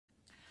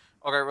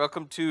Okay,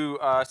 welcome to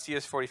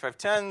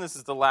CS4510. This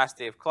is the last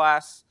day of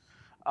class.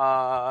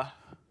 The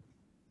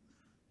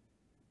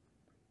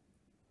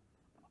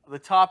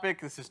topic,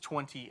 this is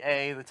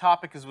 20A. The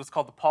topic is what's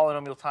called the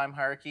polynomial time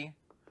hierarchy,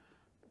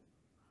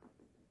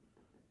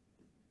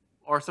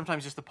 or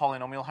sometimes just the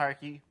polynomial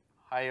hierarchy.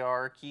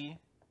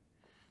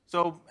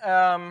 So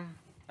I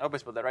hope I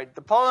spelled that right.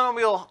 The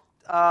polynomial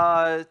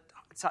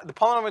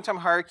time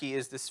hierarchy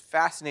is this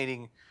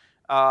fascinating,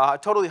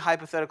 totally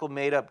hypothetical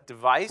made-up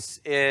device.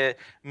 You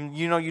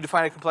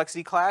define a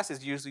complexity class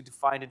is usually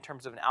defined in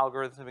terms of an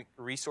algorithmic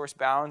resource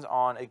bounds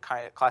on a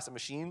class of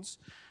machines.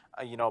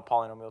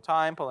 Polynomial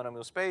time,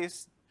 polynomial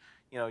space.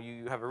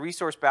 You have a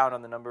resource bound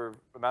on the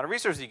amount of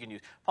resources you can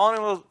use.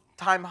 Polynomial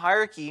time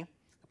hierarchy.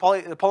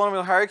 The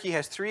polynomial hierarchy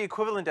has three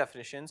equivalent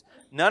definitions.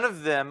 None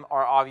of them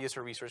are obvious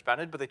or resource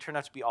bounded, but they turn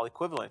out to be all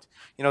equivalent.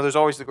 There's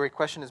always the great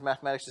question, is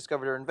mathematics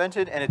discovered or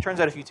invented? And it turns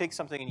out if you take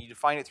something and you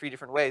define it three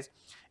different ways,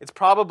 it's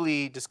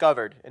probably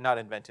discovered and not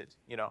invented.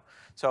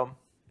 So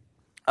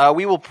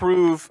we will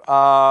prove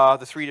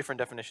the three different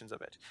definitions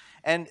of it.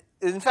 And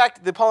in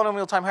fact, the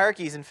polynomial time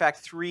hierarchy is in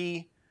fact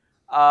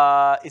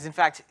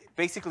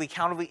basically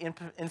countably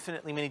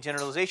infinitely many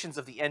generalizations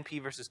of the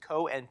NP versus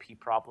co-NP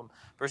problem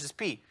versus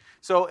P.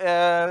 So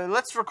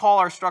let's recall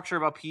our structure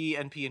about P,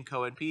 NP, and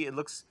co-NP.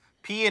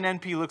 P and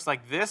NP looks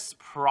like this,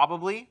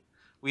 probably.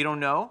 We don't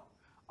know.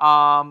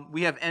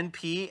 We have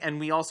NP, and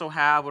we also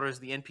have what is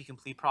the NP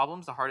complete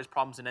problems, the hardest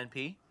problems in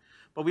NP.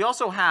 But we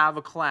also have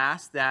a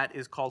class that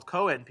is called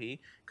co-NP.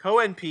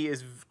 Co-NP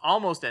is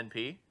almost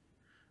NP.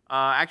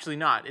 Actually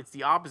not. It's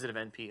the opposite of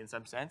NP in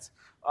some sense.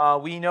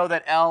 We know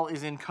that L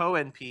is in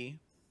co-NP.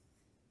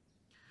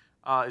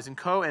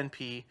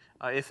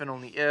 If and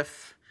only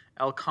if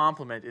L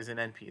complement is in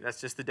NP.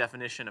 That's just the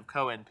definition of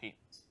co-NP,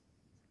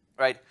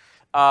 right?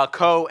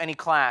 Any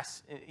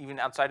class, even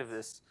outside of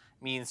this,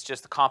 means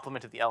just the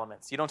complement of the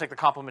elements. You don't take the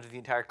complement of the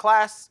entire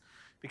class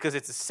because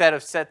it's a set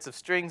of sets of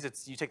strings.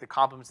 You take the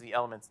complements of the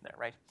elements in there,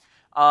 right?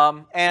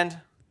 And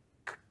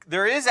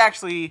there is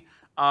actually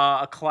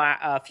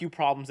a few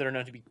problems that are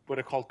known to be what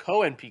are called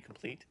co-NP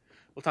complete.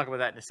 We'll talk about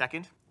that in a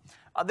second.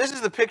 This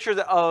is the picture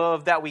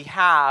that we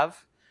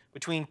have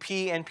between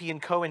P, NP,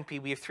 and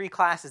co-NP. We have three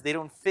classes. They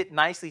don't fit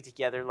nicely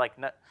together like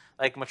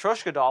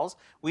Matryoshka dolls.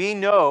 We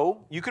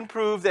know you can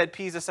prove that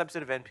P is a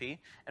subset of NP,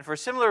 and for a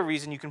similar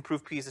reason, you can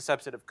prove P is a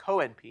subset of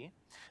co-NP.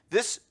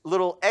 This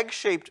little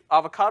egg-shaped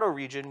avocado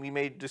region we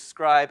may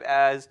describe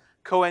as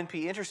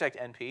co-NP intersect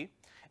NP.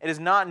 It is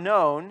not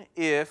known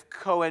if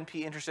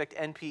co-NP intersect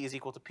NP is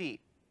equal to P.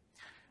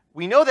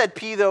 We know that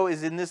P, though,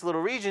 is in this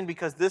little region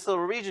because this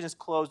little region is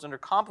closed under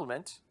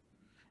complement.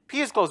 P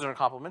is closed under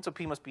complement, so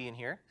P must be in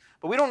here.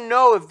 But we don't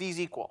know if these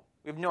equal.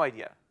 We have no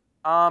idea.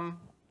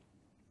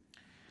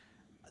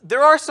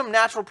 There are some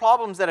natural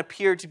problems that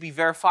appear to be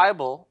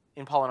verifiable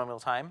in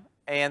polynomial time,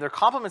 and their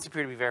complements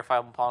appear to be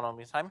verifiable in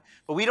polynomial time,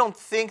 but we don't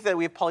think that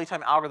we have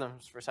polytime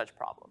algorithms for such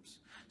problems.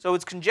 So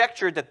it's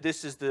conjectured that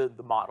this is the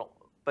model,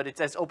 but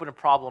it's as open a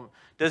problem.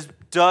 Does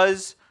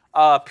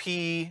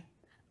P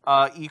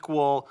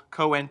equal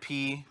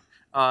co-NP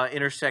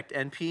intersect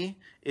NP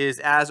is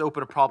as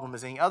open a problem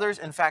as any others.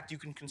 In fact, you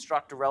can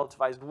construct a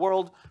relativized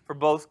world for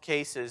both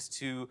cases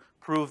to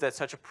prove that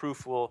such a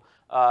proof will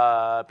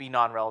be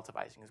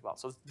non-relativizing as well.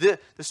 So the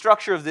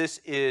structure of this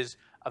is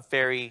a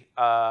very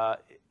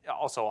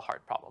also a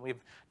hard problem. We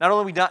not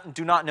only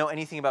do not know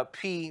anything about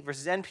P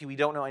versus NP, we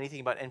don't know anything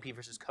about NP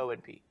versus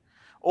co-NP,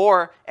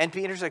 or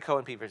NP intersect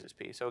co-NP versus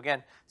P. So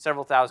again,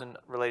 several thousand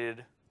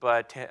related,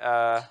 but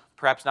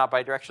perhaps not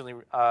bidirectionally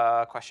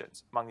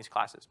questions among these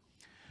classes.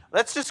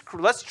 Let's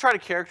try to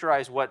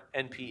characterize what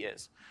NP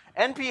is.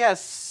 NP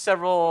has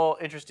several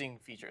interesting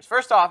features.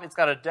 First off, it's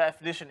got a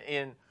definition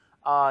in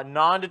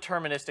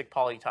non-deterministic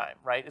polytime,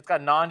 right? It's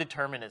got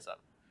non-determinism.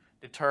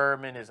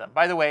 Determinism.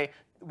 By the way,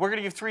 we're going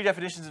to give three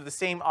definitions of the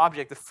same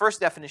object. The first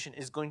definition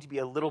is going to be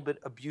a little bit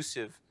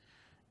abusive.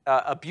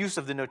 Abuse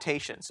of the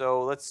notation.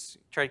 So let's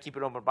try to keep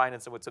it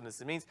open-minded on what some of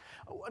this means.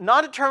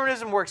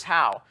 Non-determinism works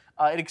how?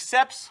 It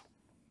accepts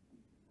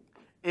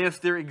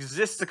if there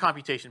exists a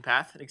computation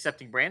path, an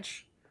accepting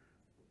branch,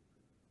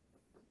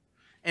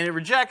 and it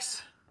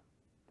rejects,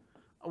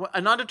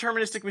 a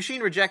non-deterministic machine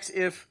rejects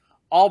if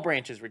all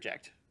branches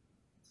reject,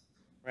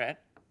 right?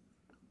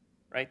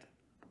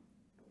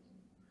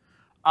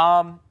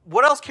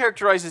 What else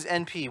characterizes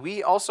NP?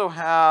 We also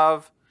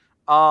have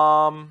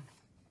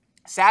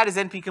SAT is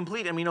NP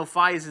complete, and we know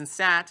phi is in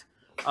SAT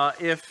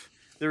if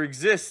there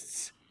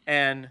exists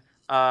an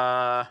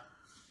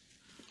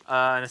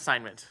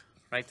assignment,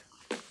 right?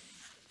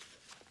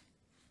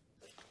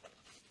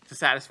 To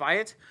satisfy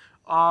it.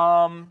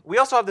 We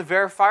also have the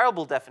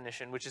verifiable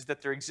definition, which is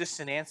that there exists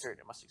an answer it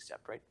must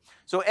accept, right?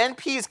 So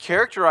NP is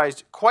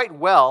characterized quite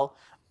well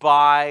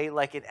by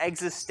like an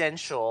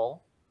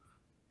existential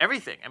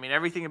everything. I mean,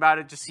 everything about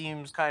it just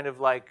seems kind of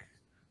like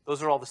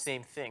those are all the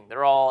same thing.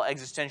 They're all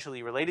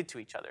existentially related to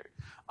each other.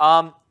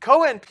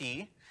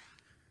 Co-NP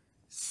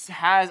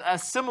has a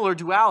similar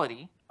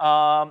duality.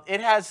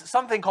 it has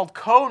something called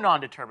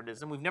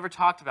co-nondeterminism. We've never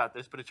talked about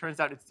this, but it turns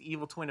out it's the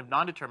evil twin of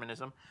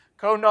nondeterminism.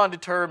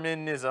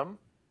 Co-nondeterminism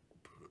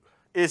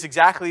is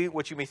exactly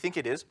what you may think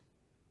it is,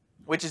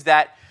 which is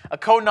that a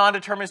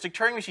co-nondeterministic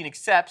Turing machine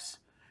accepts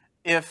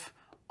if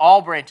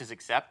all branches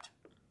accept,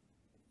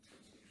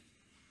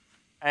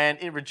 and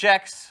it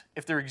rejects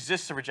if there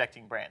exists a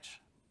rejecting branch.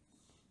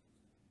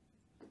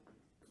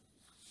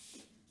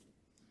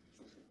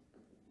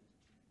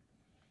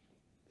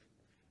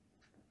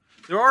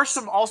 There are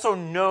some also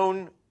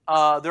known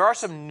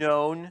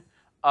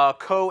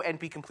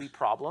co-NP complete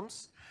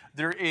problems.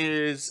 There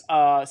is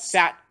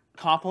SAT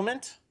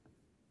complement,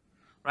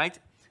 right?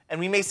 And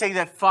we may say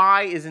that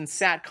phi is in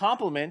SAT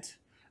complement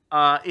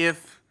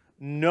if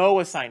no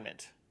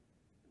assignment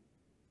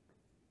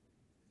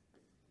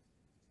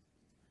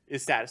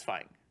is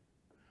satisfying.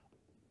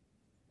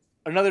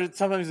 Another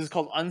sometimes is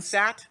called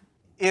unsat.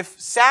 If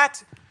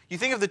SAT, you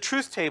think of the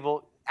truth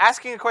table,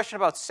 asking a question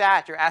about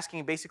SAT, you're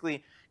asking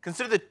basically,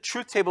 consider the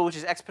truth table which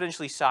is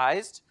exponentially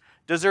sized.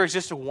 Does there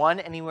exist a 1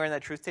 anywhere in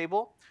that truth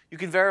table? You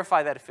can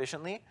verify that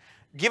efficiently.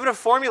 Given a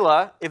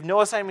formula, if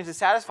no assignment is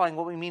satisfying,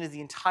 what we mean is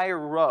the entire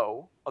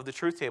row of the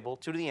truth table,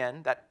 2 to the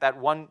n,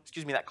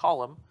 that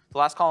column, the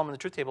last column in the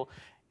truth table,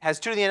 has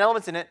 2 to the n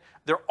elements in it.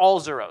 They're all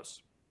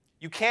zeros.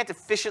 You can't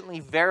efficiently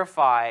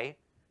verify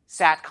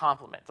SAT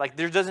complement. Like,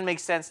 there doesn't make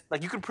sense.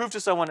 Like, you can prove to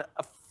someone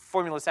a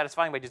formula is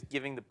satisfying by just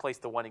giving the place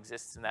the 1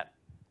 exists in that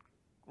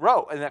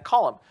row, in that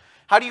column.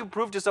 How do you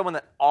prove to someone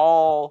that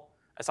all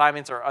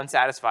assignments are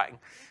unsatisfying?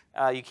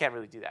 You can't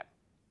really do that.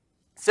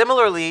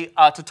 Similarly,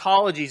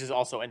 tautologies is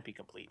also NP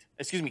complete.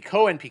 Excuse me,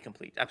 co-NP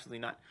complete. Absolutely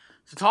not.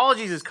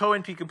 Tautologies is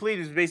co-NP complete,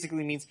 which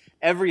basically means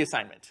every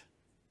assignment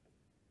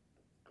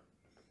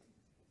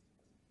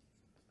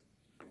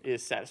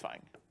is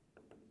satisfying.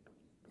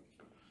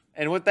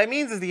 And what that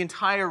means is the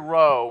entire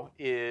row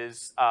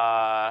is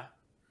all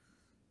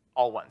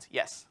ones.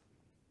 Yes?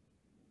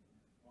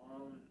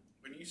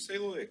 When you say,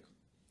 like,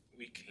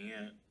 we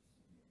can't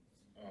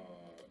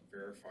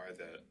verify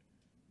that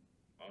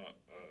a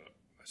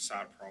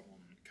SAT problem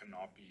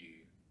cannot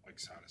be, like,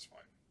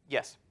 satisfied.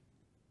 Yes.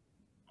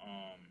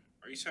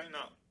 Are you saying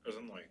that as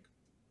in, like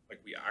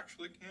we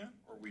actually can't,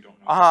 or we don't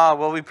know?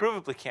 Well, we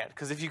provably can't,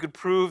 because if you could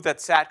prove that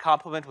SAT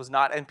complement was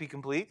not NP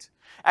complete,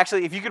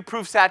 actually, if you could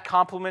prove SAT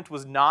complement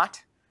was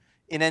not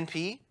in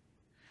NP,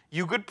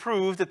 you could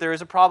prove that there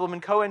is a problem in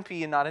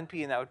co-NP and not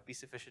NP, and that would be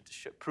sufficient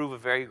to prove a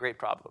very great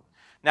problem.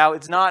 Now,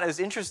 it's not as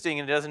interesting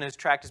and it doesn't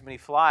attract as many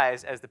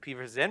flies as the P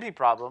versus NP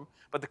problem,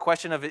 but the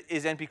question of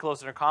is NP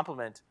closed under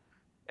complement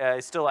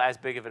is still as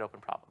big of an open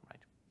problem, right?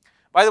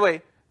 By the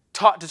way,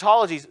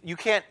 tautologies, you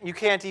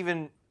can't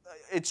even,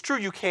 it's true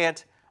you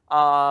can't,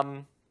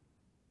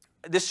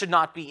 this should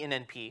not be in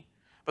NP,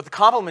 but the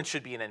complement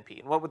should be in NP.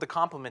 And what would the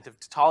complement of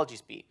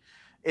tautologies be?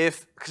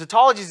 If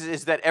tautologies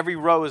is that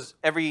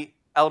every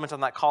element on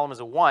that column is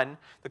a 1,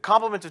 the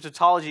complement of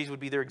tautologies would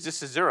be there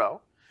exists a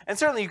 0. And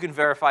certainly you can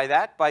verify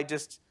that by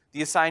just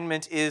the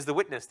assignment is the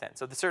witness then.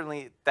 So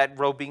certainly that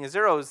row being a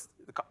 0 is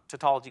the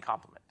tautology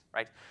complement,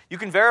 right? You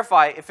can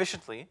verify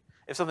efficiently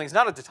if something's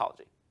not a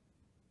tautology.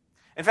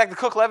 In fact, the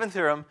Cook-Levin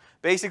theorem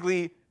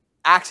basically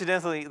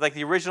accidentally, like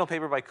the original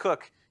paper by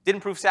Cook,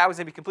 didn't prove SAT was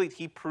NP complete.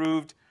 He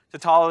proved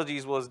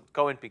tautologies was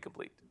co-NP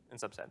complete in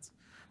some sense,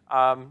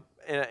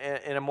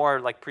 in a more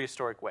like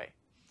prehistoric way.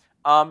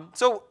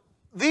 So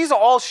these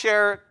all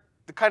share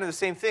kind of the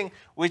same thing,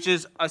 which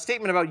is a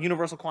statement about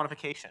universal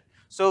quantification.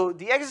 So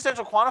the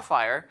existential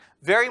quantifier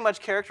very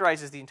much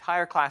characterizes the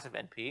entire class of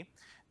NP.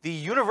 The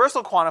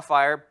universal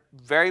quantifier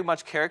very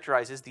much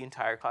characterizes the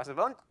entire class of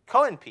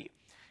co-NP.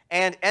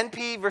 And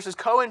NP versus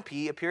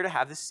co-NP appear to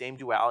have the same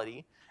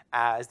duality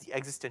as the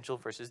existential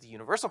versus the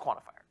universal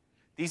quantifier.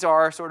 These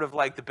are sort of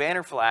like the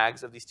banner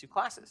flags of these two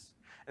classes.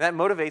 And that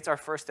motivates our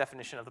first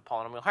definition of the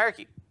polynomial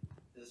hierarchy.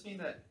 Does this mean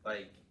that,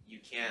 like, you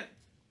can't,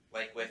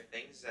 like, with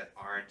things that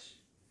aren't,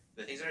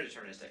 the things that are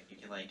deterministic, you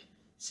can, like,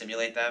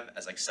 simulate them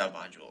as, like,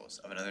 submodules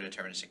of another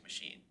deterministic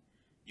machine.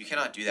 You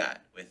cannot do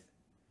that with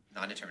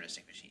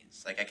non-deterministic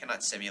machines. Like, I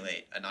cannot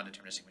simulate a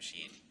non-deterministic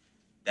machine,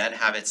 then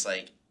have its,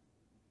 like,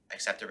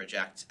 accept or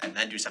reject, and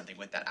then do something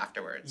with that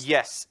afterwards.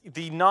 Yes.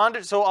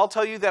 So I'll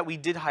tell you that we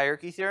did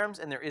hierarchy theorems,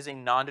 and there is a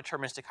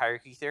non-deterministic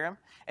hierarchy theorem.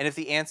 And if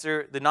the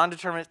answer,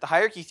 the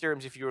hierarchy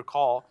theorems, if you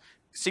recall,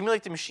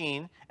 simulate the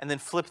machine and then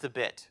flip the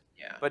bit.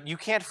 Yeah. But you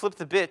can't flip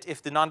the bit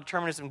if the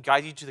non-determinism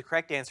guides you to the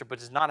correct answer, but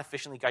does not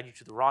efficiently guide you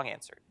to the wrong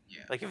answer.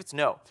 Yeah. Like if it's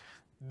no.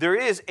 There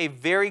is a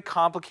very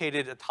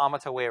complicated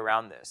automata way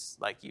around this.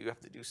 Like you have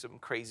to do some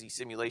crazy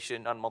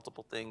simulation on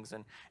multiple things.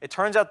 And it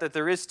turns out that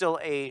there is still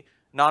a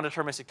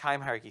non-deterministic time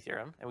hierarchy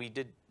theorem, and we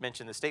did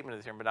mention the statement of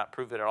the theorem, but not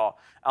prove it at all.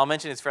 I'll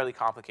mention it's fairly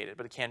complicated,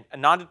 but it can.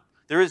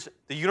 There is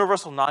the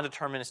universal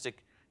non-deterministic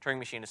Turing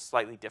machine is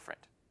slightly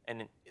different,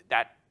 and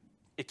that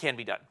it can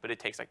be done, but it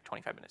takes like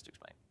 25 minutes to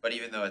explain. But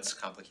even though it's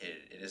complicated,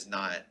 it is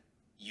not.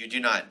 You do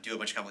not do a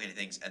bunch of complicated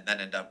things and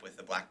then end up with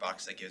a black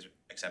box that gives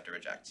accept or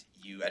reject.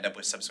 You end up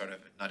with some sort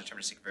of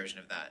non-deterministic version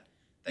of that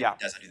Yeah.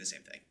 doesn't do the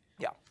same thing.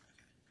 Yeah.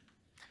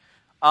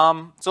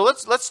 So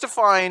let's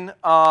define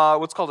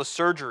what's called a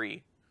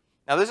surgery.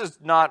 Now this is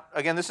not,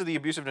 again, this is the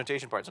abusive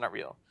notation part. It's not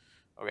real.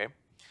 Okay.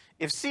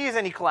 If C is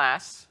any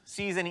class,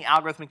 C is any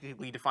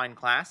algorithmically defined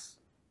class,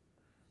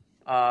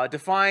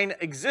 define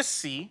exists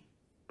C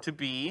to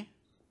be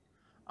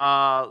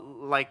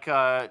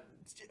for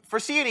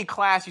C any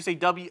class, you say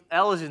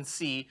L is in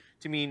C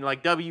to mean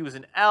like W is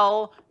in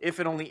L if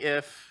and only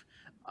if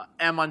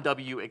M on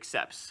W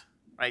accepts,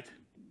 right?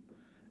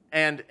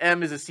 And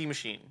M is a C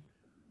machine.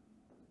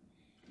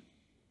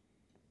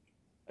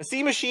 A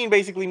C machine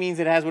basically means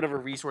it has whatever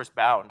resource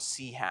bound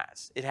C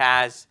has. It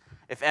has,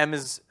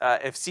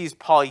 if C is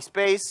poly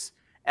space,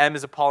 M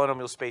is a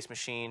polynomial space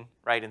machine,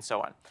 right, and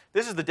so on.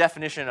 This is the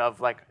definition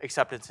of like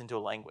acceptance into a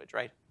language,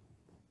 right?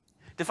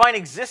 Define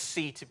exists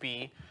C to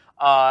be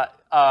L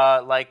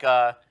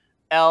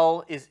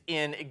is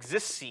in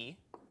exists C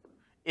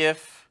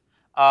if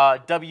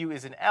W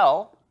is in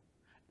L,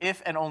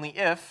 if and only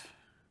if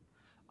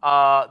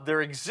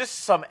there exists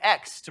some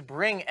X to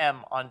bring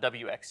M on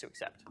WX to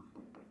accept.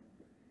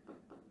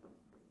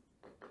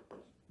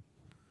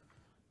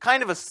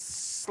 Kind of a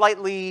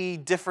slightly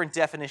different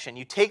definition.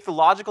 You take the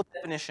logical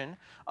definition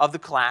of the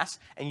class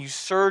and you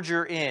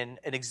surger in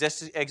an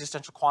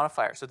existential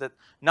quantifier so that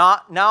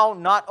not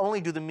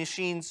only do the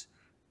machines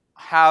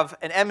have,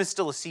 and M is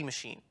still a C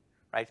machine,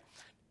 right?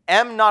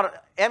 M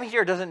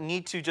here doesn't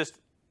need to just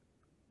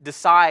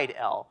decide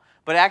L,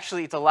 but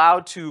actually it's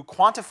allowed to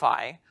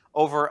quantify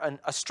over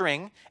a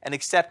string and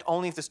accept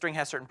only if the string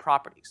has certain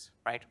properties,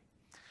 right?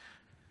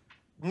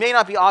 It may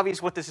not be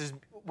obvious what this is,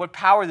 what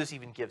power this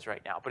even gives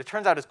right now, but it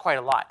turns out it's quite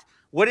a lot.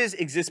 What is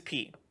exists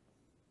P?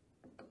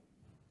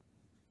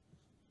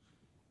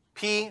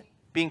 P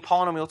being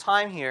polynomial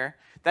time here,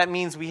 that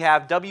means we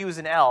have W is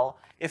in L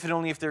if and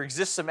only if there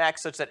exists some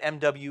X such that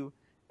MWX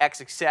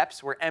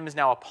accepts, where M is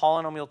now a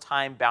polynomial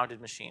time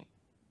bounded machine.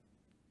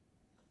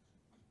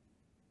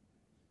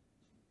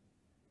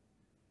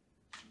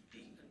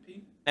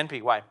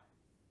 NP, why?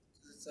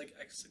 It's like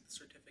X, like the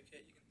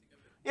certificate, you can think of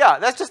it. Yeah,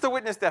 that's just the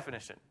witness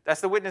definition. That's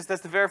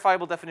the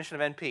verifiable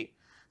definition of NP.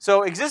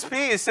 So exists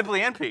P is simply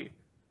NP.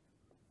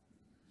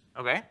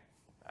 Okay?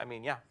 I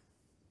mean, yeah.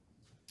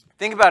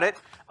 Think about it.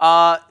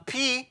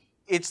 P,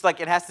 it's like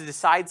it has to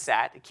decide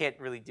SAT. It can't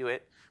really do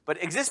it.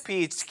 But exists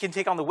P, it can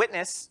take on the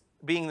witness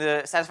being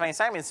the satisfying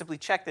assignment and simply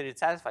check that it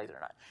satisfies it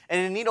or not. And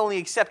it need only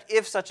accept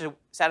if such a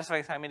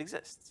satisfying assignment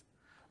exists.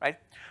 Right?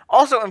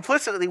 Also,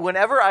 implicitly,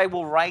 whenever I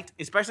will write,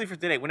 especially for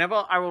today,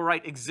 whenever I will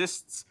write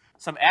exists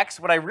some X,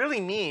 what I really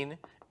mean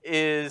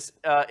is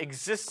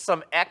exists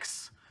some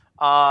X,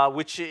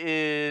 which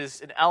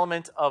is an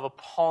element of a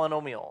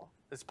polynomial.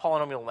 It's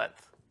polynomial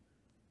length.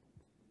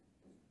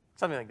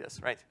 Something like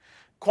this, right?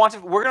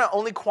 We're going to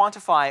only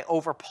quantify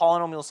over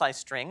polynomial sized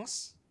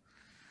strings.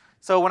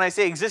 So when I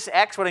say exists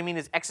X, what I mean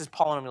is X is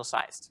polynomial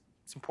sized.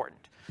 It's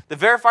important. The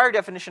verifier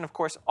definition, of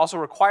course, also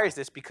requires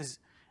this because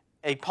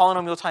a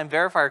polynomial time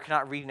verifier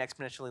cannot read an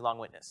exponentially long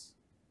witness.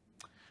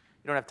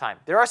 You don't have time.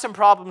 There are some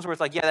problems where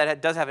it's like, yeah,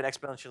 that does have an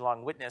exponentially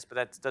long witness, but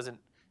that doesn't,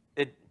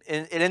 it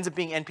ends up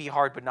being NP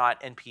hard but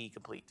not NP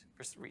complete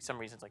for some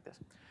reasons like this.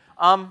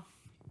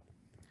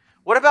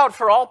 What about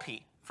for all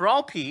P? For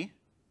all P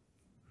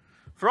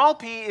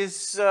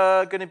is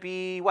going to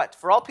be what?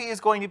 For all P is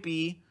going to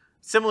be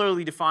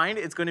similarly defined.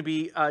 It's going to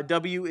be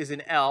W is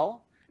in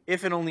L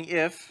if and only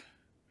if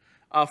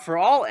for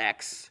all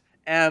X,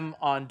 M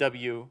on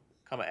W,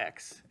 comma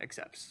X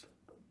accepts.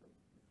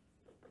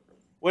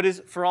 What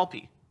is for all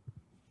P?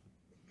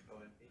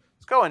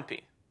 It's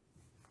co-NP.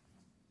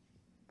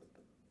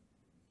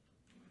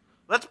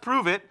 Let's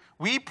prove it.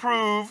 We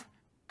prove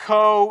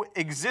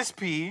co-exists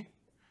P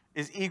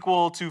is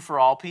equal to for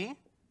all P.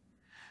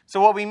 So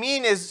what we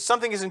mean is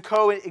something is in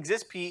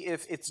co-exists P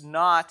if it's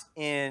not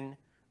in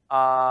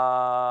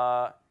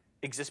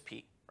exists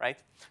P,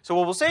 right? So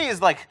what we'll say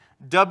is like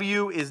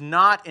W is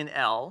not in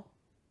L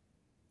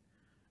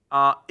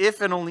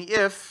if and only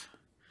if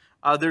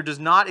there does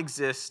not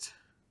exist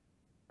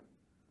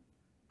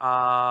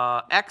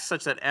X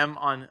such that M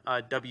on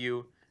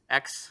W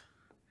X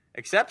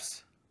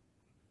accepts.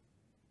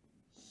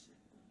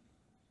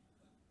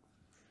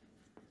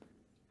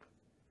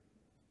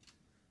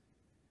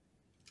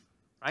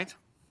 Right?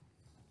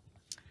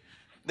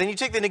 Then you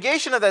take the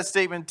negation of that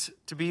statement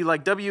to be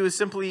like W is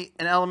simply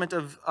an element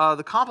of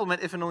the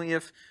complement if and only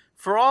if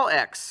for all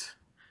X,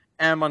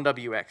 M on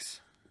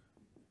WX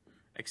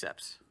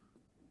accepts.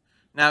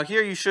 Now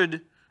here you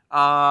should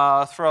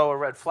throw a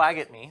red flag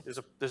at me.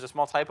 There's a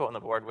small typo on the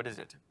board. What is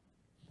it? It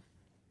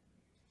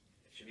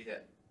should be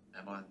that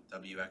M on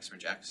WX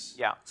rejects.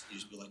 Yeah. So you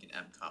just put like an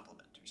M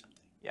complement or something.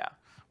 Yeah.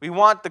 We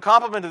want the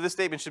complement of this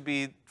statement should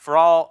be for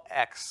all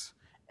X,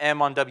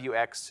 M on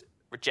WX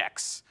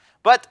rejects.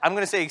 But I'm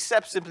going to say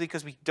accepts simply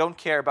because we don't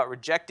care about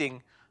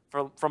rejecting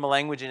from a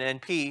language in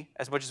NP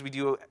as much as we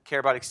do care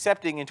about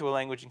accepting into a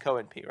language in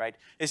co-NP, right?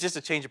 It's just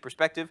a change of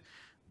perspective.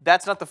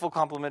 That's not the full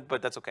complement,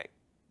 but that's okay.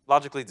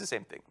 Logically, it's the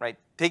same thing, right?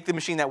 Take the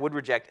machine that would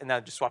reject and now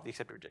just swap the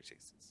accept to reject.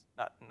 It's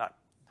not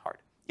hard.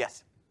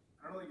 Yes?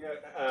 I don't really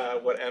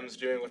get what M's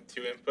doing with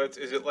 2 inputs.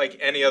 Is it like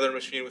any other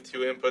machine with 2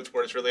 inputs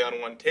where it's really on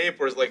one tape,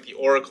 or is it like the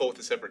Oracle with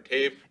a separate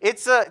tape?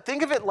 It's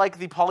think of it like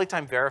the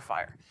polytime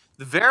verifier.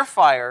 The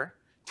verifier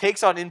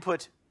takes on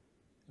input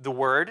the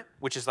word,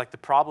 which is like the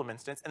problem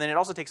instance, and then it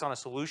also takes on a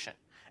solution.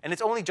 And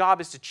its only job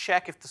is to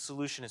check if the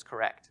solution is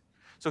correct.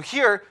 So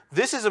here,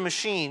 this is a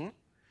machine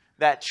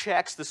that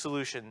checks the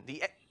solution.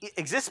 The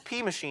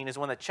existP machine is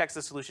one that checks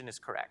the solution is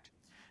correct.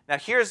 Now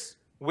here's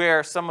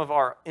where some of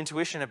our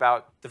intuition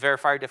about the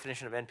verifier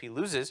definition of NP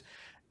loses.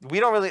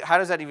 We don't really, how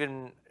does that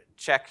even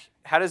check,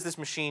 how does this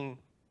machine,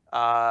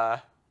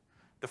 the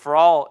for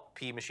all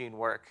P machine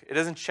work? It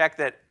doesn't check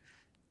that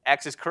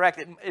X is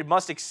correct. It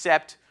must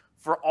accept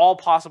for all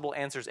possible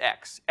answers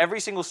X. Every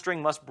single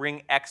string must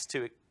bring X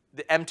to,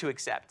 the M to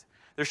accept.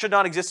 There should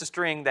not exist a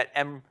string that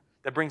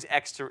brings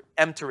X to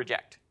M to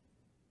reject.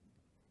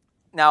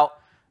 Now,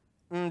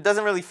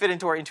 doesn't really fit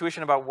into our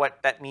intuition about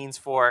what that means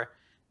for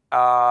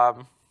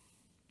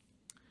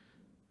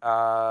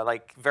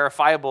like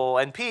verifiable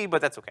NP,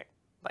 but that's okay.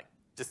 Like,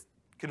 just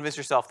convince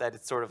yourself that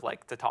it's sort of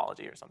like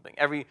tautology or something.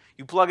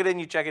 You plug it in,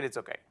 you check it, it's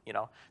okay. You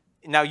know.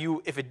 Now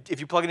if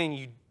you plug it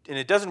in and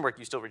it doesn't work,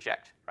 you still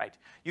reject, right?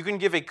 You can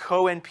give a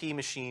co-NP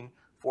machine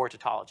for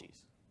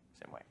tautologies,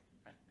 same way.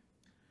 Right?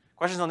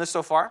 Questions on this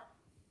so far?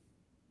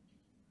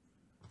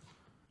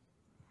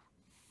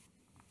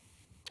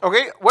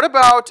 Okay, what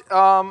about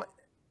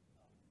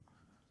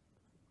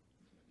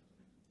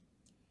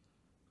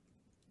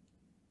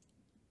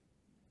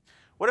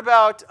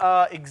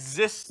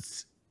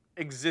exists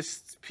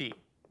P?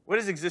 What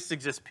is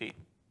exists P?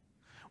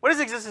 What is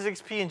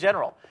exists P in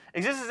general?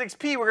 Exists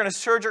P, we're going to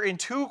surger in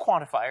 2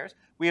 quantifiers.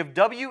 We have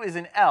W is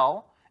an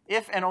L,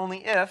 if and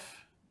only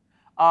if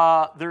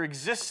there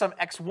exists some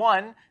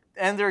x1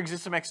 and there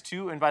exists some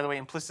x2. And by the way,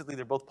 implicitly,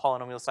 they're both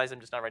polynomial size. I'm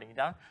just not writing it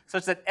down.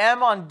 Such that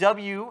M on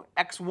W,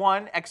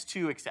 x1,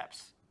 x2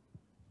 accepts.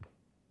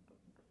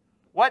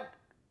 What,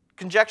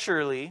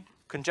 conjecture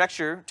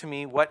to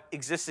me what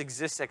exists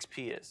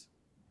XP is?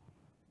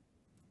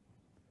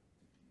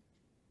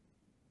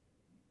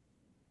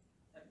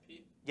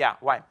 NP? Yeah,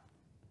 why?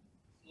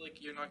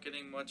 Like you're not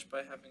getting much by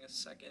having a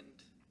second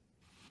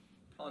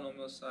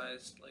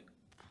polynomial-sized like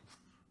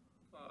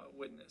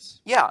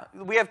witness. Yeah,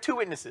 we have 2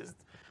 witnesses.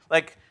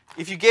 Like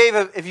if you gave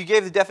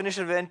the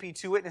definition of NP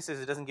 2 witnesses,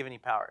 it doesn't give any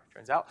power. It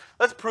turns out.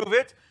 Let's prove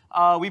it.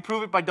 We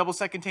prove it by double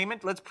set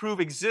containment. Let's prove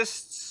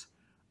exists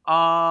P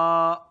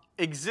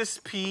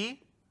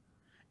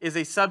is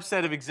a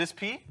subset of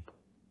existP.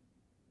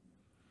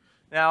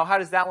 Now, how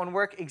does that one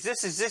work?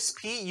 Exists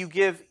P.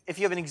 If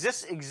you have an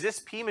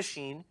existP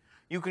machine,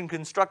 you can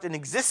construct an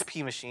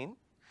existP machine.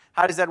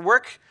 How does that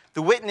work?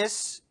 The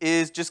witness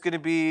is just going to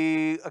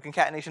be a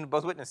concatenation of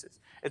both witnesses.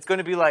 It's going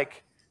to be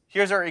like,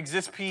 here's our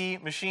existP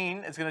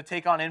machine. It's going to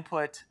take on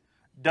input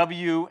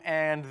W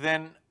and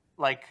then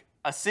like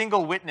a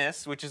single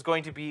witness, which is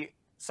going to be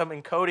some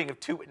encoding of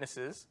 2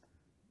 witnesses.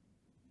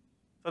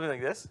 Something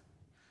like this,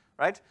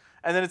 right?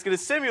 And then it's going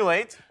to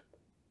simulate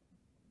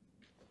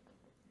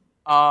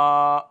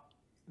the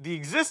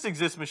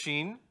exist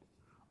machine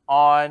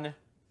on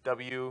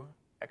W,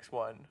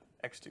 x1,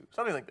 x2.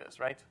 Something like this,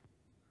 right?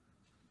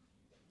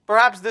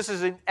 Perhaps this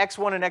is an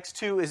x1 and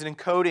x2 is an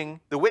encoding.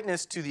 The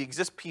witness to the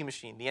existP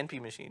machine, the NP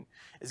machine,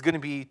 is going to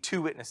be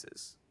 2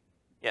 witnesses.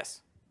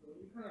 Yes? When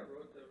we kind of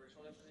wrote the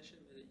original definition,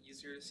 made it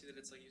easier to see that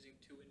it's like using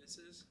 2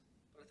 witnesses.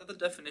 But I thought the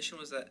definition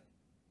was that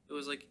it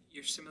was like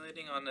you're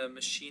simulating on a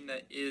machine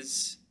that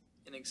is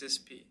an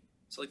existP.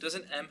 So like,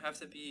 doesn't M have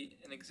to be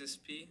an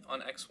existP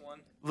on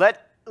x1?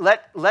 Let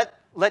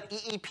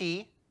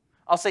EEP,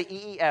 I'll say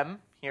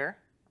EEM here.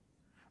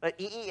 Let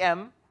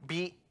EEM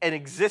be an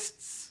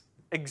exists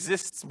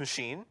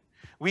machine.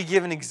 We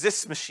give an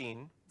exists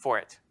machine for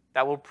it.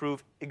 That will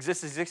prove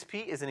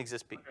existP is an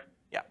existP. Okay.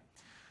 Yeah.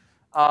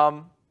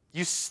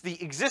 The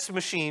exist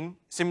machine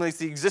simulates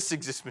the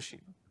exists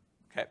machine.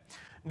 Okay.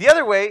 The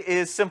other way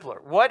is simpler.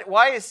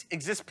 Why is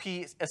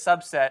existP a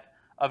subset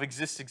of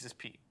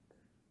existP?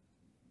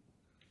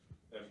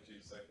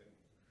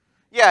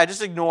 Yeah,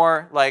 just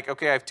ignore, like,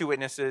 okay, I have 2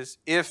 witnesses.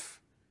 If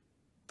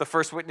the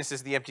first witness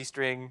is the empty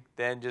string,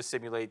 then just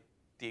simulate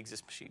the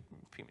exist P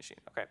machine.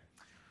 Okay.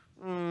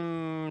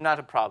 Not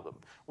a problem.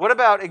 What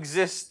about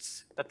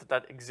exists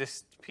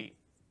P?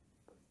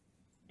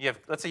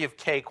 Let's say you have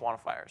K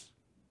quantifiers.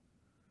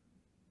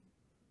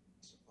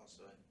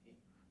 Also NP.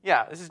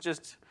 Yeah, this is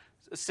just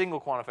a single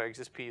quantifier.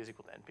 existP is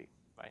equal to NP,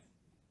 right?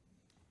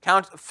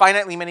 Count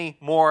finitely many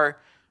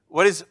more.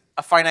 What is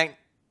a finite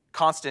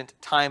constant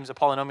times a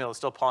polynomial is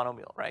still a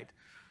polynomial, right?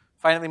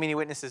 Finitely many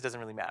witnesses doesn't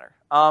really matter.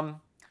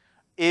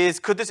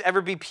 Could this ever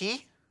be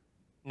P?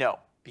 No,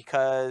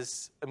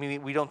 because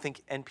we don't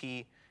think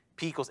P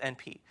equals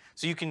NP.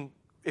 So you can,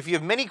 if you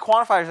have many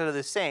quantifiers that are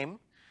the same,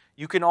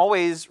 you can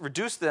always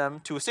reduce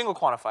them to a single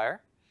quantifier,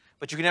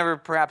 but you can never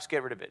perhaps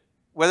get rid of it.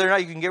 Whether or not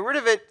you can get rid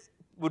of it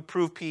would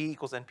prove P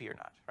equals NP or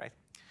not, right?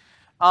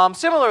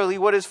 Similarly,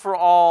 what is for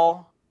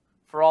all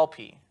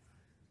P?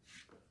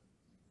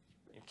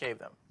 You K of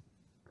them.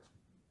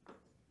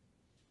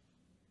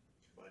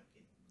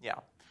 Yeah.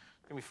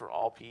 going to be for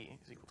all p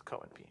is equal to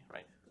co-np,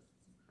 right?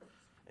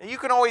 And you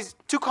can always,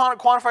 two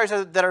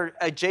quantifiers that are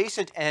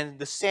adjacent and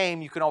the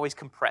same, you can always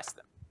compress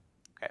them.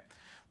 Okay.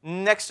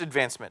 Next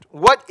advancement.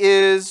 What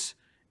is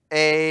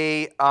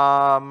a,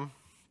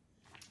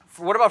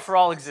 what about for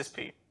all exists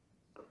p?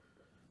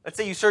 Let's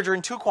say you surgery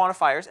in two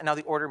quantifiers, and now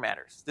the order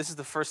matters. This is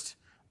the first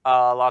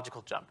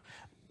logical jump.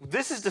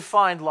 This is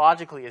defined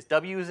logically as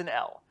W is an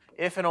L,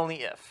 if and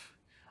only if.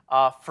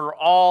 For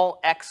all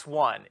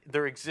x1,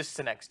 there exists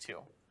an x2,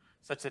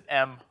 such that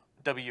M,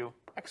 W,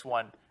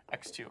 x1,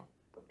 x2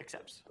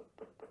 accepts.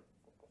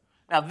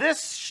 Now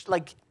this,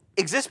 like,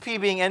 exists p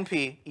being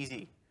NP,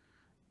 easy.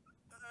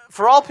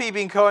 For all p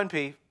being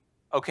co-NP,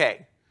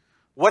 okay.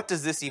 What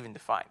does this even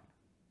define?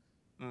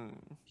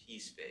 P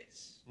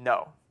space.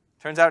 No.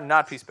 Turns out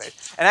not p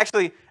space. And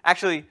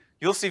actually,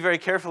 you'll see very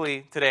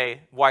carefully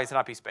today why it's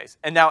not p space.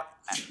 And now,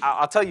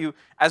 I'll tell you,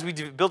 as we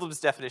build up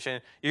this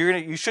definition,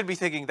 you should be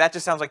thinking that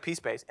just sounds like p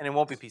space, and it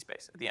won't be p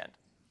space at the end.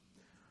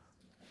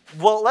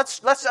 Well,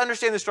 let's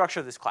understand the structure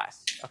of this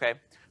class. Okay.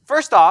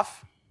 First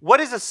off, what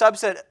is a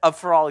subset of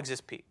for all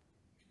exists p?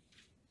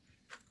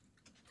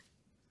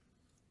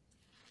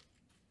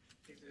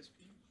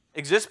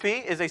 Exists p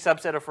is a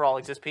subset of for all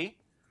exists p.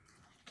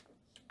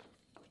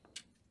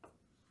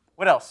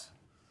 What else?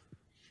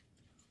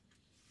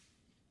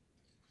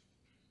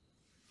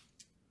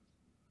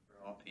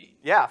 For all p.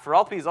 Yeah, for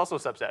all p is also a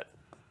subset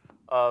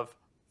of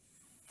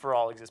for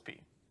all exists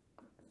p.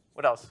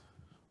 What else?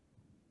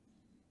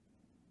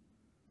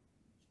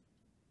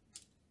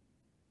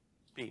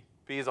 P.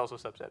 P is also a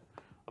subset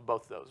of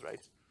both of those,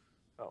 right?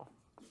 Oh.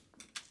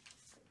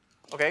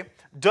 Okay.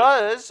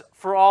 Does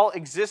for all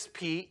exists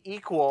p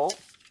equal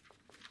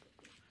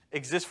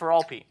exists for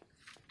all p?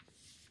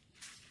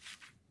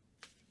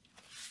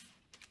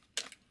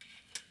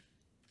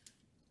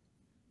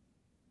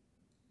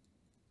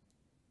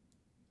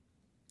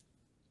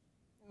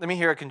 Let me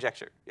hear a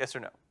conjecture. Yes or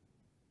no?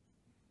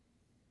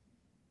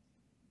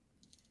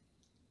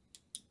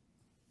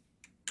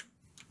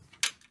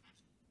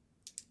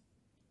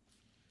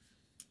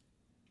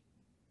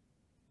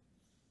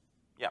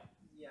 Yeah.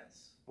 Yes.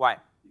 Why?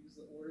 Because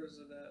the orders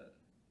of the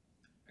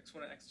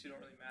x1 and x2 don't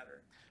really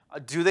matter.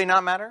 Do they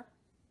not matter?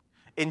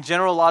 In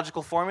general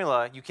logical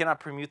formula, you cannot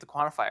permute the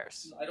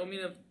quantifiers. I don't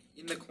mean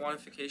in the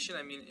quantification.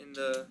 I mean in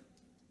the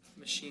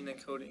machine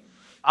encoding.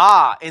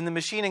 Ah, in the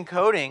machine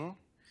encoding,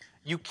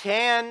 you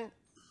can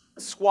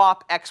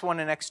swap x1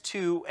 and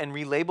x2 and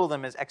relabel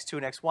them as x2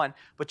 and x1,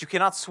 but you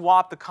cannot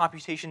swap the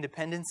computation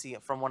dependency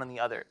from one and the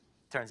other, it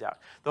turns out.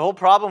 The whole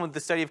problem with the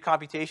study of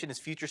computation is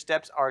future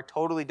steps are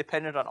totally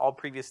dependent on all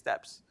previous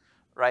steps,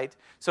 right?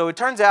 So it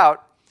turns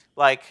out,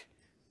 like,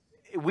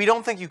 we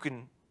don't think you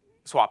can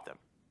swap them.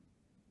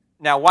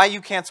 Now, why you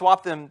can't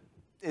swap them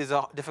is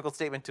a difficult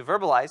statement to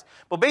verbalize,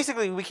 but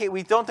basically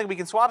we don't think we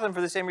can swap them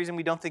for the same reason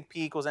we don't think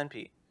p equals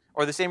np,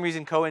 or the same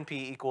reason co-np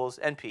equals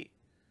np.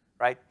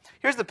 Right?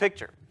 Here's the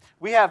picture.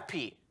 We have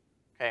P.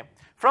 Okay?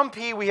 From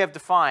P, we have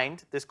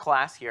defined this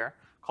class here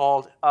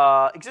called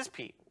exists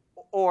P,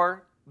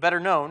 or better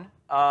known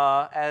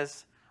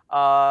as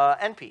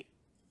NP.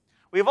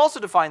 We have also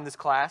defined this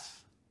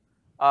class,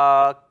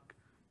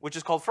 which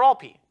is called for all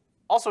P,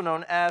 also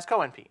known as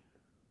co-NP.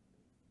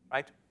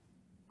 Right?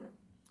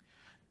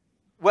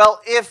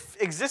 Well, if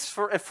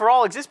for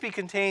all exists P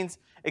contains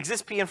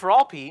exists P and for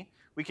all P,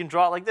 we can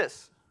draw it like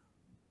this.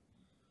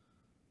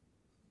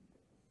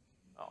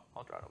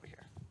 I'll draw it over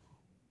here.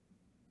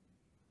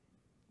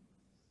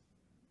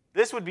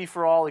 This would be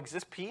for all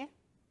exists P,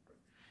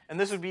 and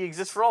this would be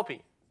exists for all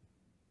P.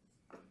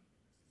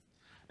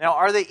 Now,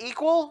 are they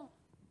equal?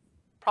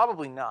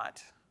 Probably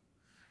not.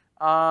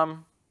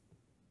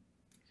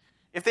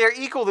 If they are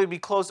equal, they'd be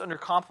close under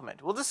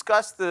complement. We'll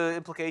discuss the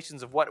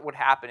implications of what would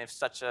happen if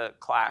such a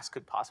class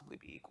could possibly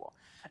be equal.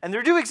 And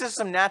there do exist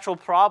some natural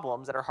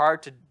problems that are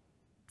hard to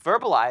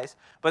verbalize,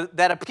 but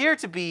that appear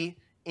to be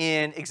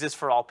in exists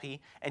for all p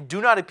and do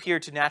not appear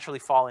to naturally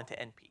fall into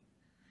NP.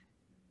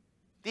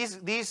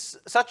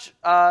 Such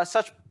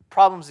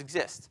problems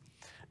exist.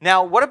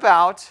 Now, what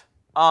about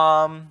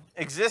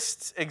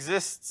exists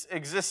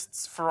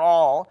for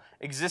all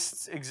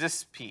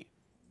exists p?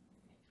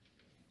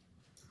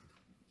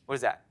 What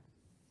is that?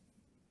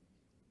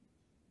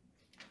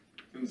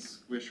 You can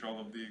squish all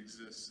of the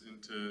exists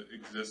into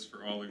exists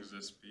for all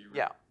exists p, right?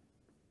 Yeah.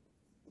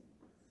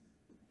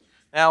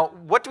 Now,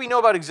 what do we know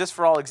about exists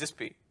for all exists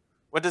p?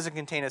 What does it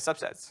contain as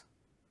subsets?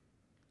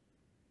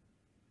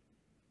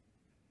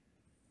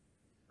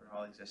 For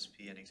all exists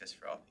p and exists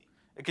for all p.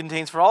 It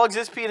contains for all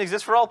exists p and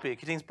exists for all p. It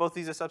contains both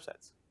these as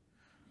subsets.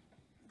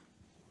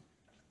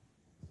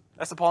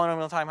 That's the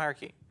polynomial time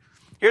hierarchy.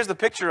 Here's the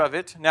picture of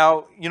it.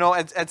 Now, you know,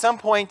 at some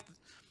point,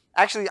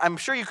 actually, I'm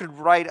sure you could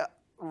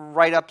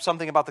write up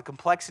something about the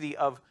complexity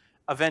of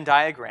a Venn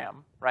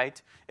diagram, right?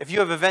 If you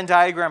have a Venn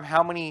diagram,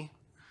 how many?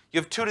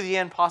 You have 2 to the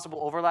n possible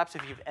overlaps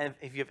if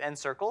you have n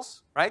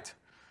circles, right?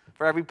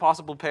 For every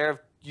possible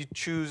pair, you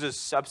choose a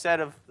subset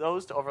of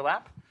those to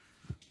overlap.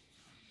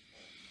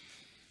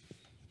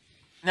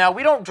 Now,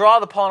 we don't draw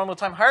the polynomial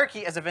time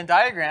hierarchy as a Venn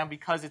diagram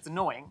because it's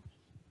annoying.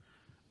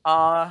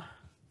 But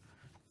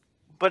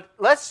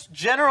let's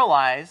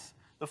generalize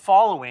the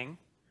following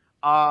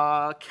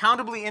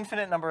countably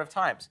infinite number of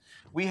times.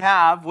 We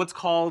have what's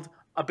called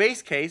a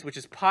base case, which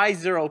is pi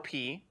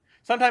 0p.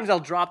 Sometimes I'll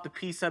drop the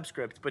p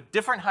subscript, but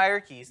different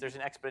hierarchies. There's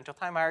an exponential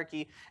time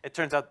hierarchy. It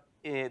turns out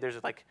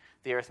there's like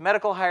the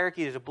arithmetical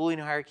hierarchy, there's a Boolean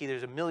hierarchy,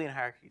 there's a million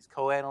hierarchies,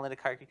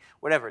 co-analytic hierarchy,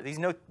 whatever. These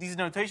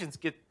notations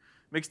get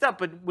mixed up,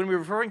 but when we're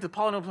referring to the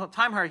polynomial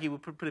time hierarchy, we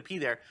put a p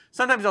there.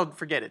 Sometimes I'll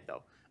forget it,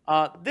 though.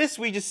 This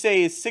we just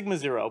say is sigma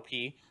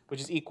 0p,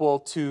 which is equal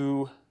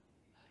to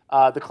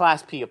the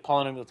class p of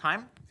polynomial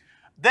time.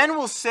 Then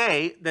we'll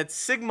say that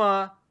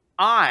sigma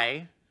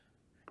I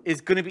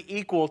is going to be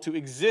equal to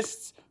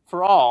exists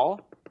for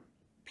all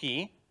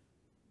p.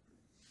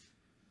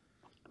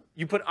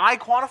 You put I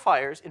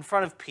quantifiers in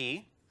front of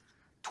p,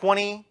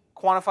 20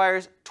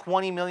 quantifiers,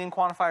 20 million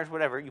quantifiers,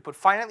 whatever. You put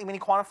finitely many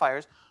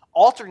quantifiers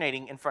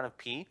alternating in front of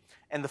p,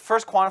 and the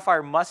first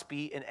quantifier must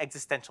be an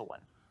existential one.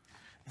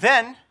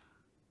 Then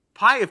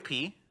pi of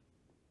p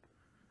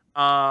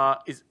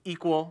is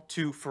equal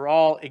to for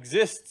all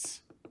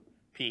exists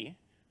p,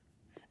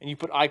 and you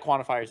put I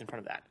quantifiers in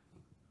front of that.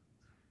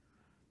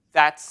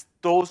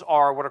 Those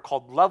are what are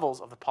called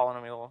levels of the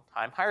polynomial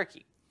time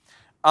hierarchy.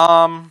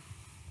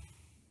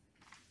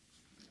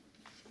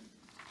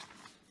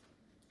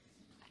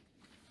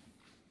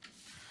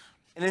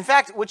 And in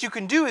fact, what you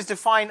can do is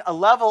define a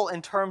level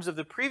in terms of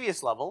the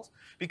previous levels,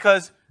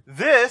 because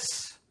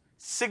this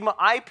sigma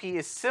IP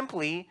is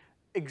simply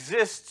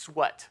exists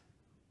what?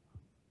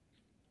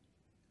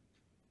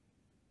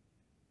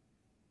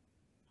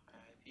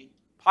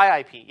 Pi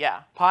IP,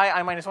 yeah. Pi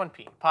I minus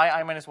 1p. Pi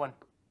I minus 1.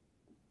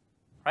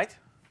 Right?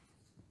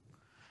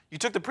 You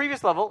took the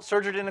previous level,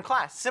 surged it in a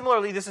class.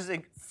 Similarly, this is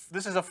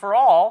a for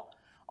all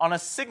on a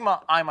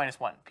sigma I minus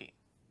 1p.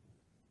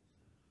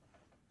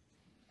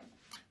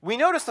 We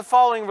notice the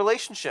following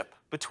relationship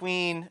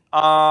between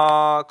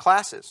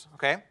classes.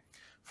 Okay,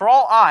 for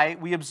all I,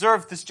 we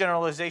observe this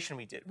generalization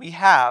we did. We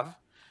have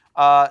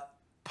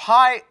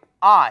pi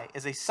I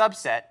is a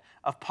subset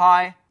of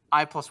pi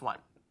I plus 1.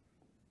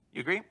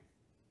 You agree?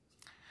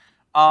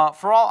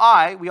 For all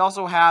I, we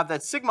also have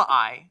that sigma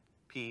I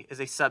p is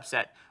a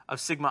subset of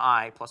sigma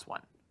I plus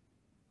 1.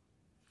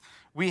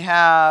 We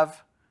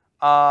have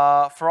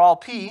for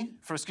all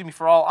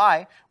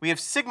I, we have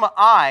sigma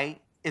I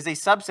is a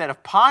subset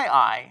of pi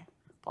I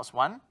plus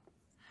 1,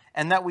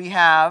 and that we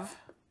have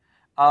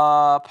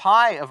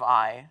pi of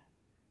I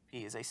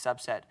p is a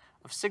subset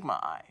of sigma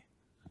I.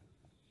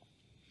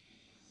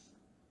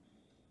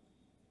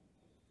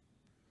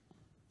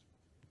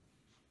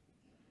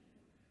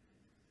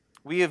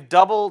 We have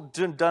done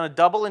a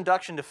double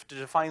induction to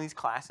define these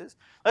classes.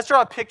 Let's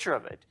draw a picture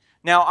of it.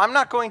 Now, I'm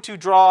not going to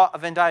draw a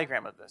Venn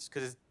diagram of this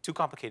because it's too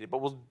complicated, but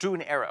we'll do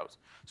in arrows.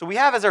 So we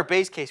have as our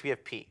base case, we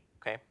have p.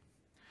 Okay?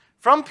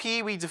 From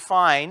p, we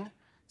define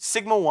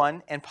sigma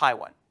 1 and pi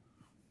 1.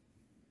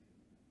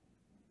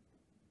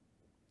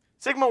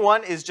 Sigma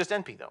 1 is just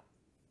NP, though.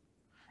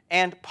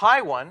 And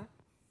pi 1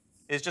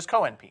 is just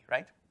co-NP,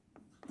 right?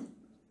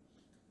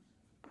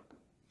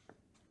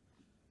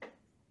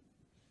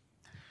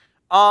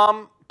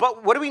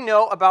 But what do we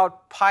know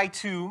about pi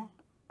 2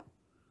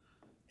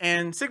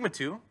 and sigma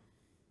 2?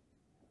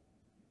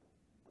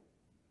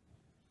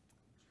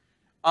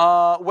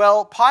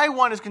 Well, pi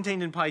 1 is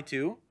contained in pi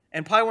 2,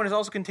 and pi 1 is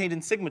also contained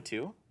in sigma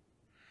 2.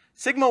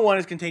 Sigma 1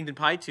 is contained in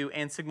pi 2,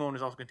 and sigma 1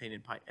 is also contained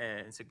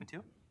in sigma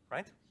 2,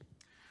 right?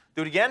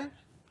 Do it again.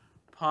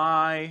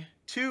 Pi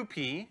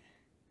 2p,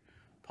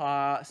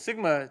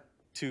 sigma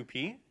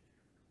 2p.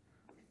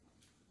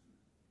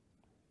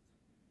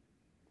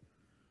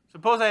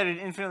 Suppose I had an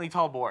infinitely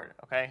tall board,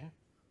 okay?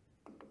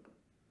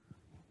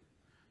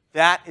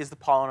 That is the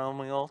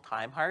polynomial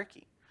time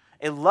hierarchy.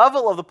 A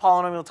level of the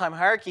polynomial time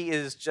hierarchy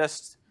is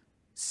just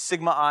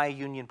sigma I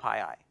union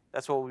pi I.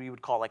 That's what we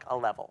would call like a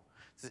level.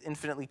 This is an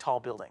infinitely tall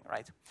building,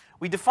 right?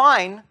 We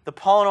define the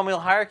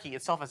polynomial hierarchy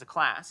itself as a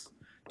class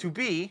to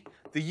be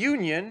the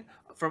union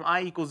from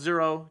I equals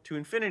 0 to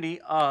infinity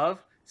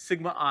of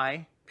sigma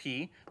I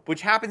p,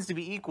 which happens to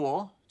be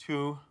equal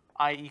to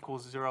I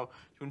equals 0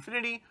 to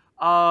infinity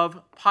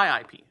of pi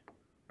IP,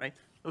 right?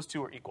 Those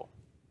two are equal.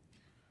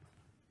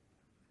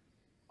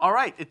 All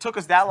right, it took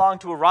us that long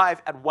to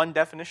arrive at one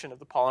definition of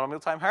the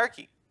polynomial time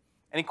hierarchy.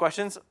 Any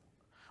questions?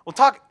 We'll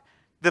talk,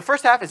 the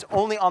first half is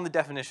only on the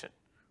definition.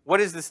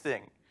 What is this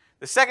thing?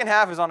 The second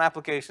half is on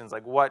applications,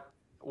 like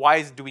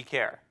why do we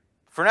care?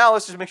 For now,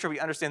 let's just make sure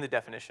we understand the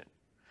definition.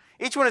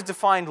 Each one is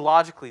defined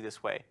logically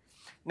this way.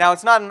 Now,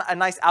 it's not a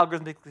nice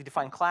algorithmically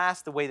defined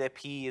class, the way that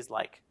P is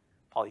like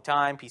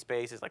polytime, P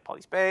space is like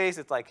polyspace.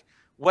 It's like,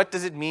 what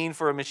does it mean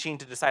for a machine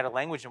to decide a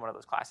language in one of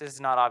those classes? It's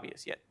not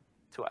obvious yet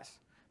to us.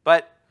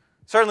 But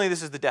certainly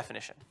this is the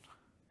definition.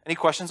 Any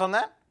questions on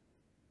that?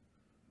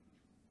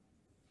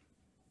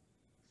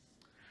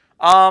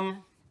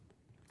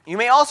 You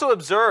may also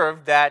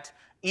observe that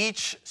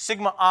each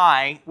sigma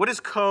I, what is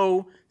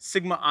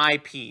co-sigma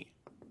IP?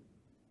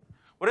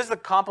 What is the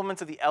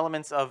complements of the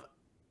elements of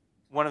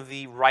one of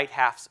the right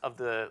halves of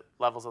the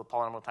levels of the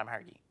polynomial time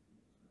hierarchy?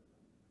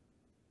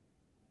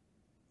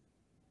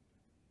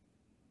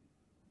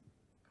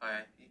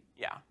 IIP.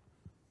 Yeah.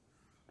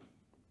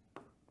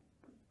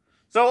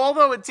 So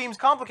although it seems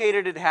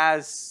complicated, it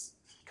has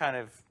kind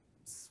of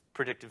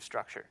predictive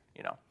structure,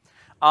 you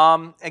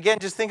know. Again,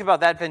 just think about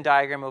that Venn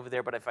diagram over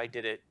there, but if I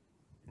did it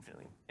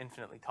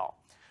infinitely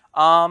tall.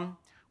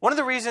 One of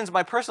the reasons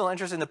my personal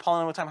interest in the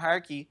polynomial time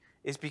hierarchy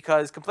is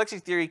because complexity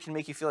theory can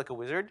make you feel like a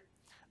wizard.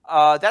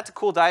 That's a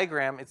cool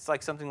diagram. It's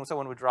like something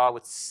someone would draw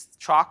with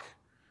chalk,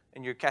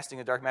 and you're casting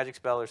a dark magic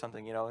spell or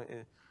something, you know.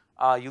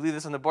 You leave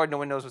this on the board, no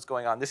one knows what's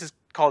going on. This is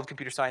called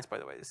computer science, by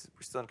the way.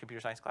 We're still in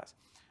computer science class.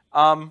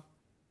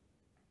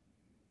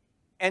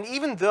 And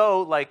even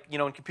though, like, you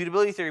know, in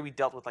computability theory, we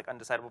dealt with like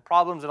undecidable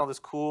problems and all this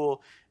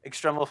cool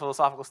extremal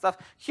philosophical stuff,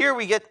 here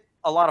we get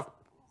a lot of,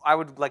 I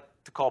would like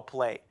to call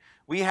play.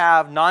 We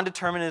have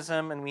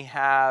non-determinism, and we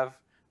have,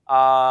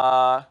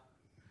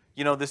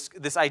 you know,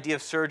 this idea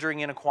of surging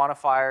in a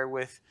quantifier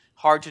with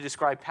hard to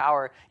describe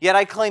power. Yet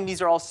I claim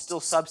these are all still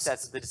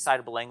subsets of the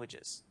decidable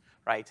languages,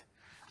 right?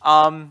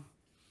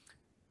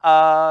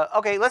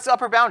 Okay, let's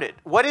upper bound it.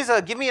 What is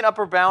give me an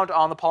upper bound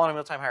on the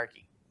polynomial time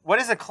hierarchy. What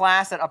is a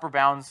class that upper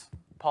bounds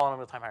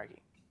polynomial time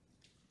hierarchy?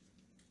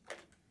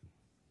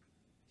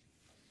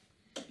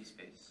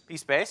 P-space.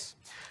 P-space.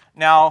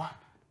 Now,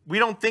 we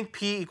don't think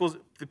P equals,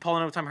 the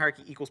polynomial time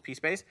hierarchy equals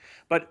P-space,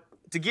 but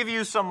to give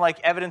you some like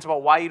evidence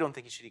about why you don't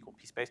think it should equal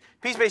P-space,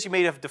 P-space you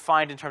may have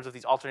defined in terms of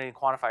these alternating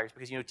quantifiers,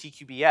 because you know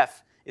TQBF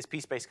is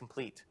P-space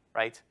complete,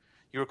 right?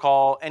 You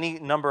recall any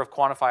number of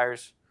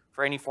quantifiers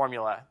for any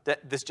formula,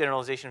 that this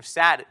generalization of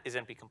SAT is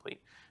NP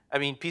complete. I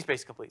mean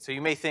P-space complete. So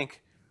you may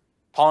think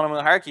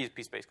polynomial hierarchy is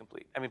P-space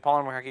complete. I mean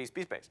polynomial hierarchy is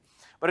P-space.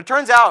 But it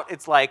turns out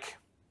it's like,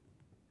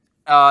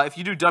 if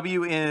you do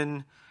W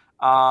in,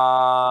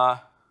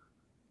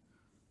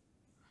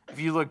 if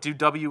you do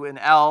W in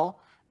L,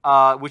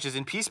 which is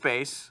in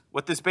P-space,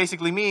 what this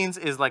basically means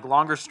is like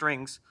longer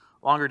strings,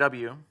 longer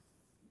W,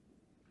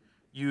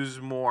 use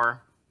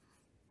more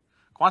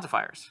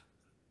quantifiers.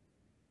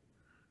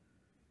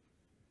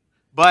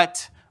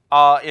 But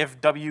if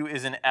W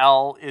is in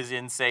L is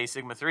in, say,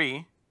 sigma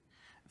 3,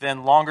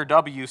 then longer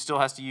W still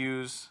has to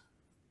use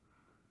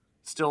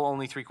still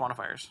only 3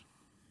 quantifiers.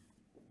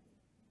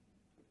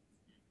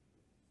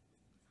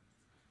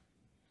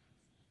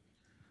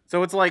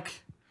 So it's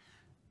like,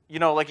 you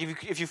know, like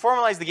if you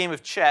formalize the game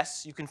of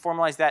chess, you can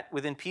formalize that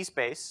within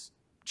P-space.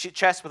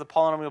 Chess with a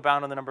polynomial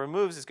bound on the number of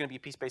moves is going to be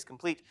P-space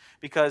complete,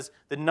 because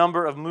the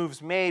number of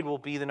moves made will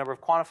be the number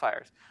of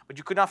quantifiers. But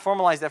you could not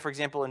formalize that, for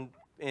example,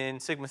 in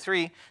sigma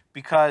 3,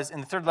 because in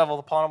the third level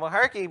of the polynomial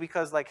hierarchy,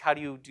 because like how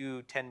do you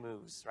do 10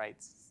 moves, right?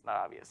 It's not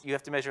obvious. You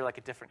have to measure like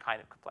a different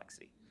kind of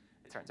complexity,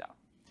 it turns out.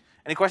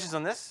 Any questions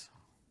on this?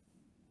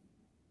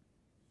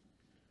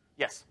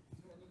 Yes? Is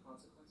there any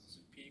consequences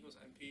if P equals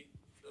NP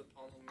for the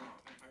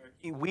polynomial time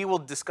hierarchy? We will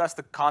discuss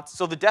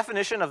so the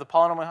definition of the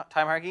polynomial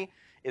time hierarchy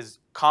is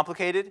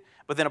complicated,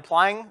 but then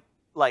applying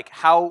like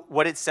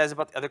what it says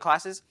about the other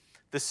classes,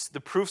 the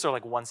proofs are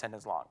like 1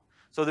 sentence long.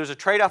 So there's a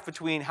trade-off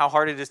between how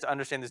hard it is to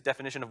understand this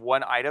definition of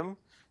one item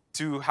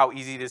to how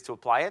easy it is to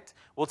apply it.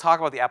 We'll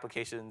talk about the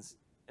applications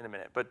in a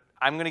minute, but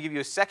I'm going to give you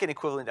a second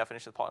equivalent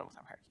definition of the polynomial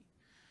time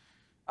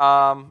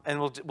hierarchy. And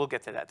we'll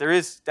get to that. There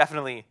is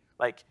definitely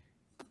like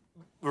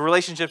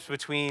relationships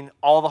between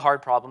all the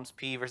hard problems,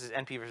 P versus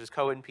NP versus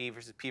co-NP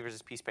versus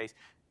P-space,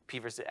 P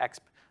versus X,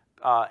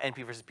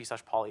 NP versus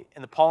P/poly.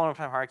 And the polynomial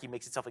time hierarchy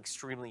makes itself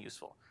extremely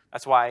useful.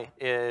 That's why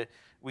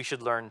we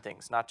should learn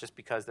things, not just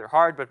because they're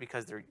hard, but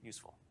because they're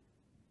useful.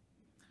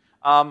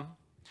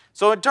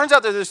 So it turns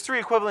out that there's 3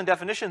 equivalent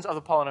definitions of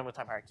the polynomial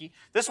time hierarchy.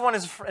 This one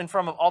is in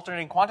form of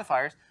alternating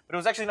quantifiers, but it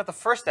was actually not the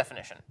first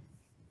definition.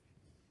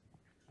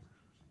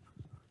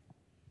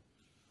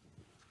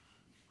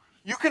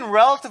 You can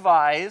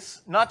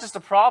relativize not just a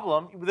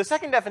problem. The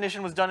second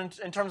definition was done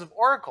in terms of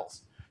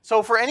oracles.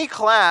 So for any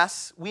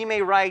class, we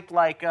may write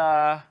like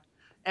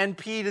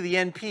NP to the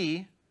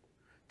NP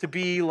to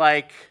be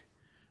like,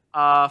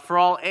 for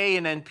all A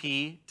in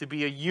NP, to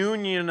be a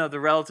union of the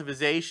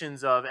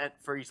relativizations of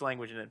for each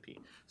language in NP.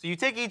 So you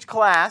take each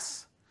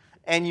class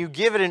and you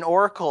give it an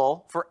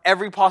oracle for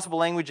every possible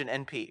language in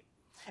NP.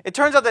 It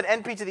turns out that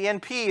NP to the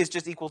NP is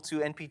just equal to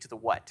NP to the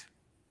what?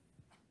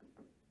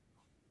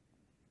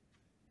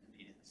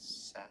 NP to the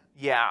SAT.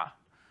 Yeah.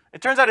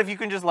 It turns out if you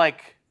can just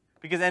like,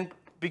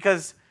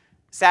 because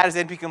SAT is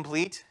NP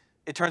complete,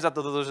 it turns out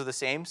that those are the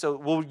same. So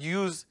we'll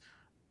use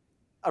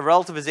a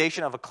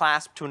relativization of a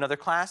class to another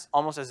class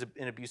almost as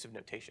an abusive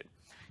notation.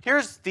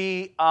 Here's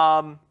the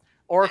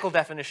oracle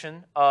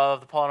definition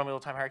of the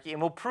polynomial time hierarchy,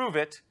 and we'll prove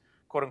it,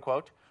 quote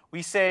unquote.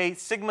 We say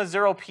sigma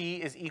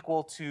 0p is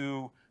equal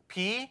to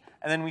p,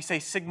 and then we say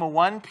sigma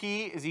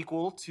 1p is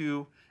equal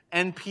to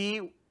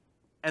np,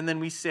 and then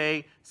we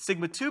say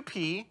sigma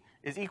 2p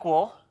is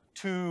equal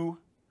to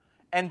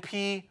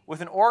np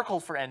with an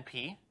oracle for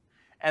np,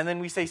 and then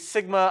we say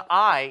sigma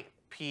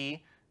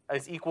ip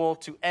is equal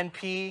to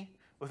np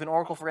with an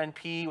oracle for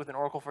np with an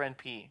oracle for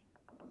np.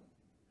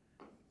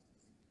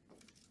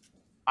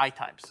 I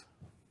times.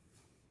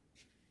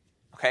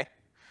 Okay?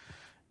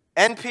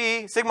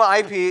 NP, sigma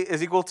IP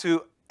is equal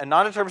to a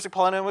non-deterministic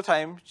polynomial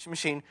time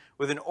machine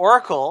with an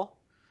oracle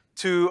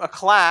to a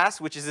class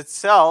which is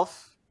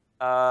itself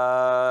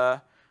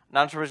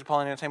non-deterministic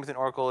polynomial time with an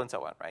oracle and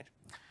so on, right?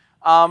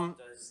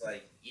 Does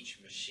like each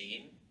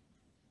machine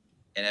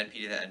in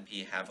NP to the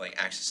NP have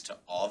like access to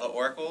all the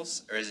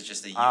oracles, or is it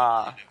just the union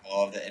of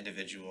all of the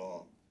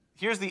individual?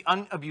 Here's the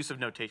unabusive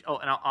notation. Oh,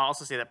 and I'll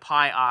also say that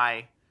pi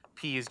I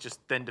p is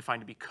just then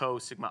defined to be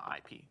co-sigma I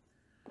p.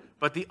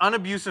 But the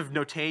unabusive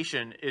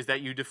notation is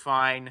that you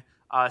define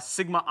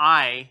sigma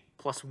I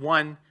plus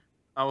 1,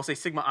 we'll say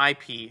sigma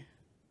IP,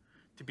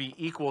 to be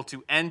equal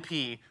to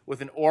NP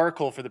with an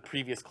oracle for the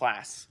previous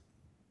class.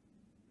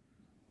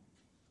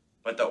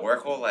 But the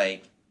oracle,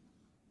 like,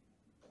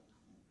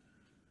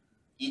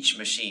 each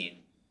machine,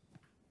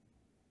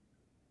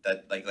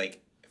 that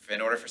like if in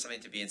order for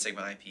something to be in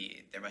sigma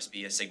IP, there must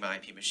be a sigma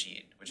IP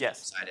machine, which is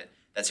decided.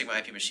 That sigma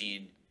IP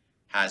machine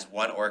has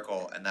one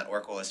oracle, and that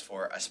oracle is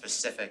for a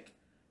specific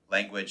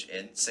language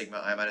in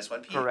sigma I minus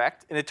 1p.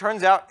 Correct. And it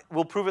turns out,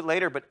 we'll prove it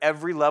later, but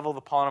every level of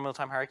the polynomial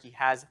time hierarchy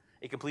has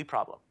a complete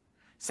problem.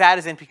 SAT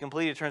is NP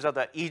complete. It turns out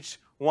that each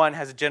one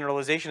has a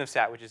generalization of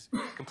SAT, which is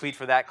complete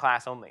for that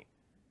class only.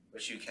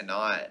 Which you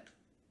cannot,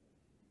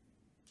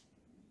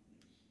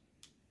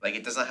 like,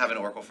 it does not have an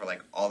oracle for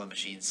like all the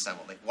machines.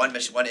 Like one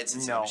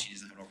instance of the machine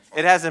doesn't have an oracle for.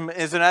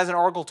 It has an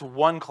oracle to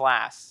one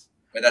class.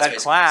 But that's that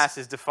class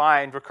is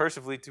defined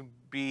recursively to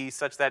be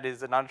such that it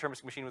is a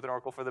non-deterministic machine with an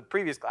oracle for the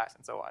previous class,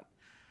 and so on.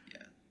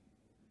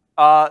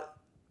 Yeah.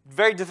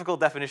 Very difficult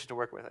definition to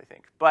work with, I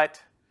think,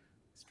 but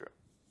it's true.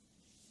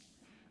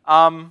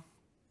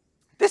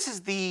 This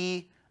is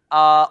the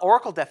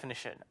oracle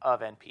definition of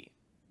NP.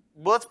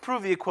 Well, let's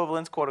prove the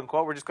equivalence, quote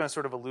unquote. We're just going to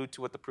sort of allude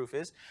to what the proof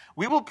is.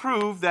 We will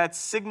prove that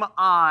sigma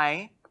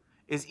I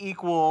is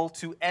equal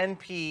to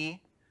NP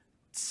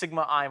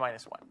sigma I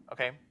minus 1,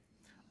 okay?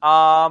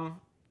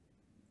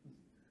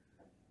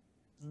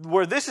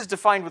 Where this is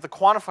defined with the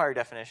quantifier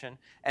definition,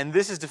 and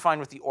this is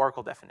defined with the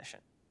oracle definition,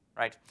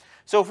 right?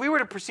 So if we were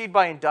to proceed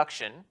by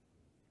induction,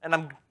 and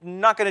I'm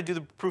not going to do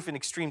the proof in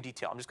extreme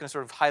detail. I'm just going to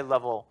sort of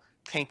high-level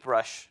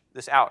paintbrush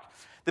this out.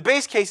 The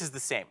base case is the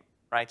same,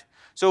 right?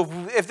 So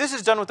if this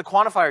is done with the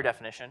quantifier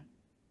definition,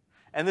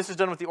 and this is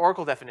done with the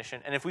oracle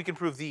definition, and if we can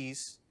prove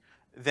these,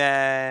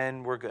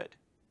 then we're good,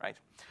 right?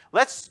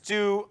 Let's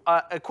do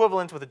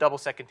equivalent with a double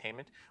set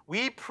containment.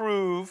 We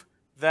prove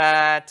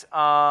that,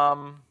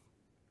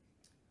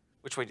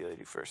 which way did I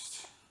do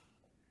first?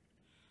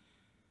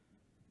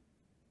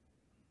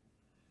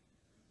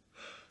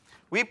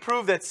 We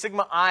prove that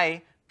sigma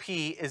I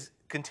p is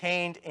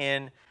contained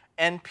in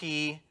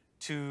NP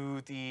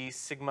to the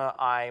sigma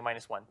I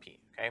minus 1p,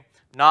 okay?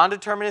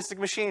 Non-deterministic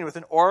machine with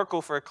an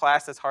oracle for a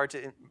class that's hard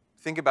to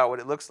think about what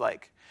it looks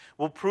like.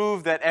 We'll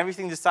prove that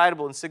everything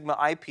decidable in sigma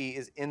IP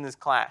is in this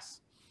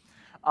class.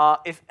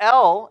 If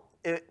L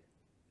is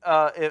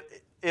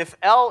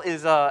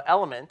an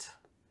element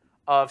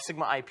of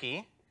sigma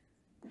IP,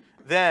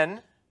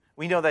 then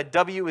we know that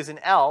W is an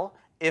L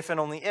if and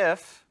only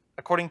if,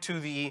 according to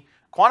the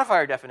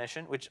quantifier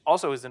definition, which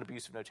also is an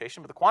abusive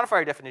notation, but the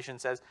quantifier definition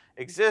says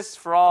exists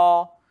for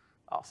all,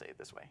 I'll say it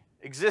this way,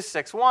 exists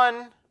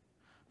x1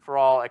 for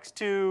all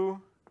x2,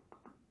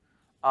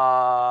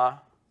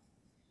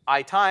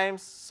 I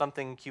times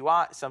something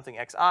qi, something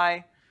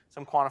xi,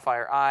 some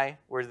quantifier I,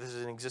 where this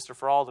is an exister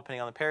for all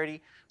depending on the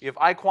parity. We have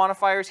I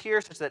quantifiers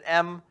here such that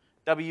m,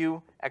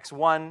 w,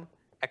 x1,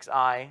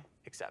 xi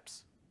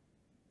accepts.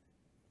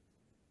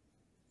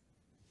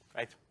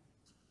 Right?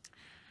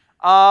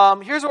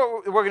 Here's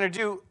what we're going to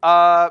do.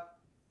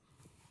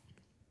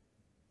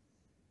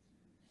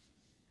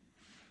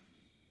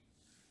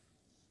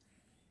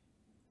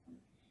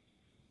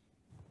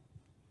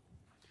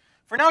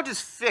 For now,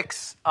 just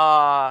fix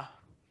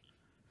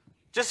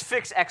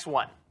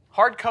x1.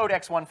 Hard code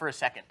x1 for a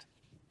second,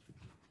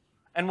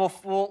 and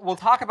we'll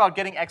talk about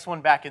getting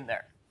x1 back in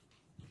there.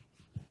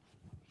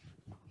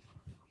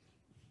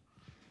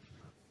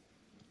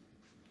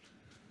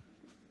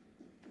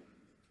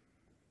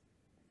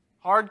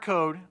 Hard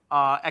code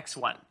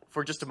x1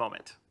 for just a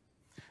moment.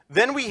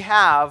 Then we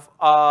have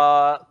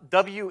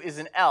w is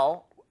an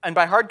L, and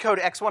by hard code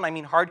x1 I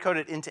mean hard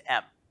coded into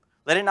m.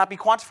 Let it not be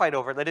quantified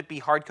over, let it be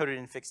hard coded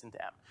and fixed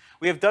into m.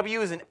 We have w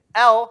is an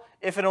L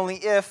if and only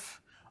if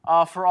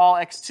for all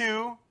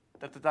x2,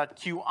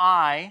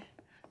 qi,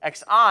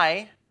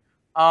 xi,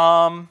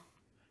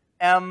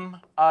 m,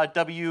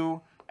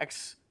 w,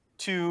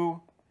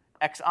 x2,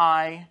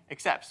 xi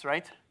accepts,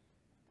 right?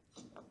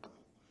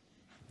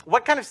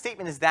 What kind of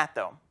statement is that,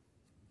 though?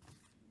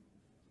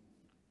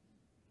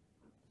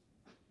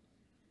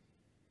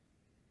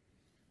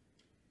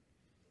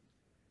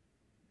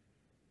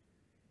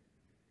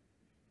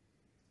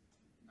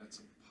 That's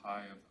a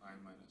pi of I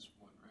minus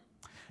 1, right?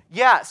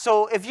 Yeah,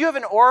 so if you have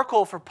an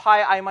oracle for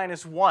pi I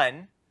minus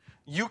 1,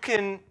 you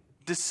can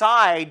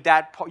decide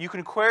that, you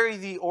can query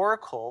the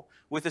oracle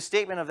with a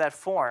statement of that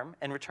form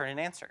and return an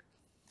answer.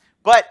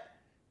 But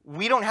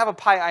we don't have a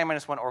pi I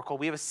minus 1 oracle,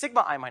 we have a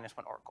sigma I minus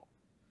 1 oracle.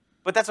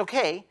 But that's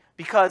okay,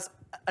 because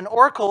an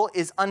oracle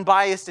is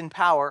unbiased in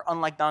power,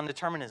 unlike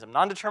non-determinism.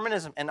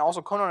 Non-determinism and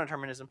also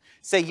co-non-determinism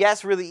say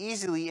yes really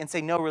easily and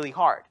say no really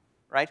hard,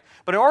 right?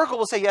 But an oracle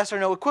will say yes or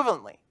no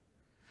equivalently.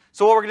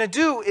 So what we're going to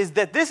do is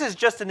that this is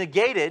just a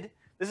negated,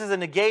 this is a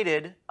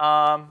negated,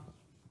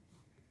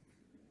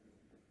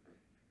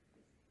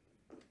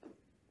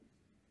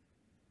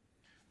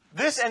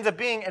 this ends up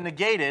being a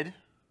negated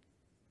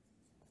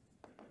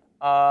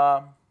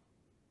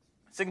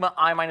sigma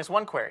I minus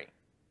 1 query.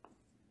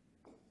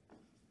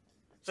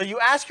 So you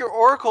ask your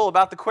oracle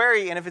about the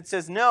query, and if it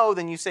says no,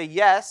 then you say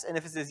yes, and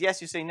if it says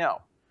yes, you say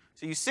no.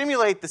 So you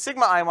simulate the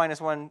sigma I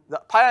minus 1, the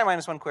pi I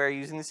minus 1 query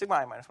using the sigma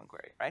I minus 1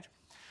 query, right?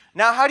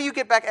 Now, how do you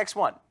get back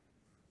x1?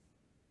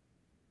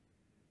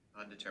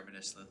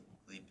 Non-deterministically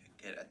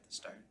pick it at the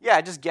start. Yeah,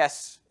 just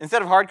guess.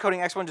 Instead of hard coding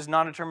x1, just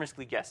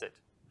non-deterministically guess it.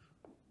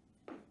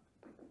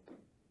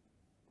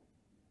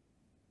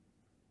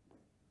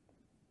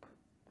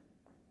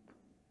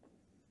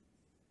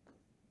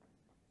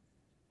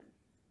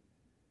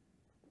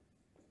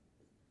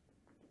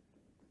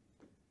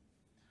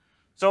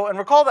 So, and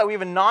recall that we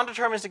have a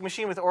non-deterministic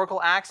machine with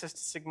oracle access to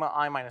sigma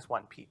I minus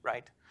 1 p,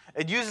 right?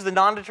 It uses the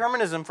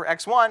non-determinism for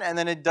x1, and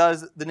then it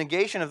does the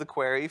negation of the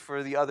query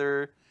for the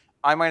other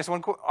I minus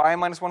 1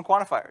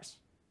 quantifiers.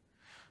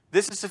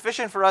 This is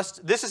sufficient for us.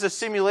 This is a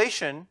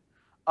simulation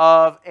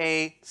of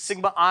a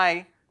sigma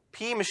I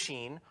p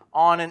machine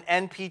on an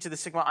np to the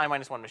sigma I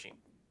minus 1 machine.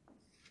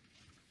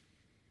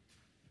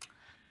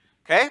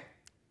 Okay?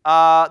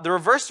 The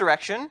reverse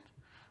direction,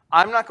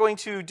 I'm not going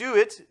to do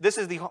it. This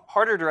is the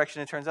harder direction,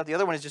 it turns out. The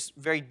other one is just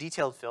very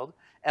detailed filled.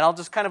 And I'll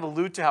just kind of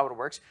allude to how it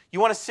works. You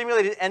want to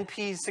simulate an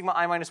np sigma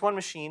I minus 1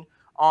 machine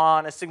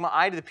on a sigma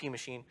I to the p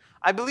machine.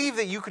 I believe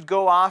that you could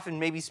go off and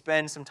maybe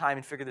spend some time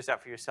and figure this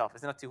out for yourself.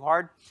 It's not too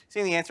hard.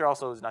 Seeing the answer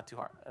also is not too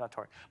hard.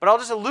 But I'll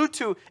just allude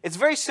to, it's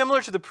very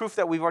similar to the proof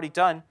that we've already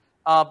done,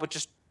 but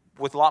just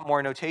with a lot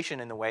more notation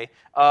in the way,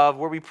 of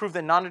where we prove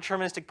that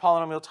non-deterministic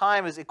polynomial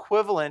time is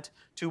equivalent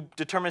to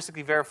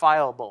deterministically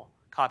verifiable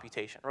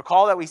computation.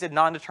 Recall that we said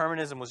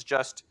non-determinism was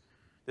just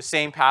the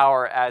same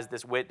power as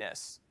this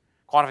witness,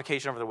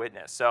 quantification over the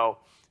witness. So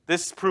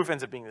this proof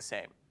ends up being the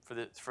same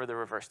for the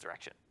reverse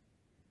direction.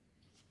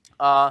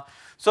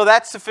 So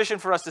that's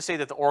sufficient for us to say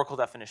that the oracle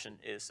definition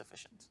is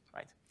sufficient,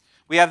 right?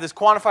 We have this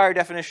quantifier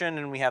definition,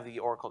 and we have the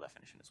oracle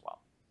definition as well.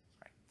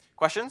 Right.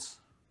 Questions?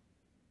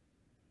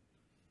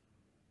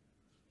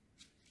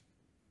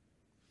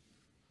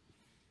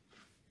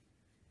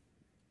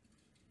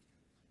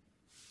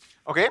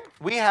 Okay,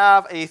 we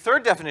have a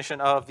third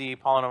definition of the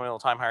polynomial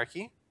time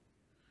hierarchy,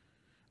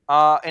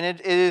 and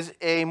it is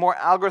a more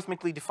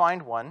algorithmically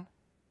defined one.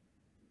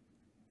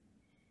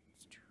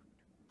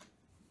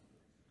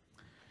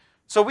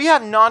 So we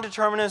have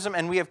non-determinism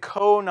and we have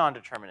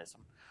co-non-determinism.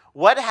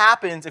 What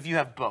happens if you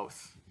have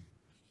both?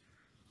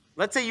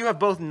 Let's say you have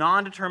both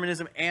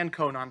non-determinism and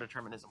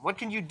co-non-determinism. What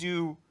can you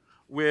do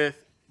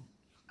with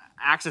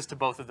access to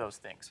both of those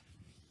things?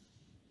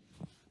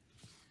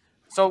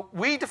 So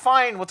we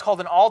define what's called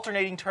an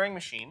alternating Turing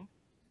machine.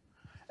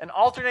 An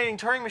alternating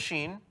Turing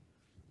machine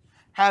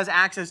has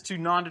access to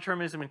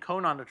non-determinism and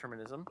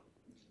co-non-determinism.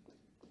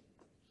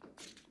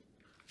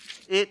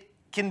 It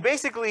can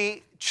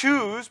basically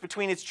choose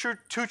between its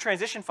two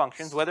transition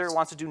functions whether it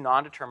wants to do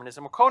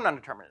non-determinism or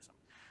co-non-determinism.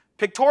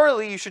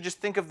 Pictorially, you should just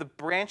think of the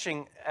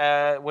branching,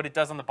 what it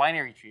does on the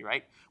binary tree,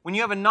 right? When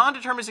you have a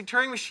non-deterministic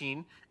Turing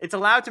machine, it's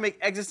allowed to make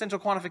existential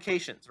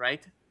quantifications,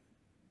 right?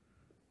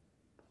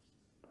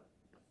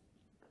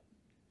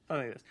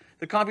 Something like this.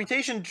 The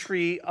computation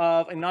tree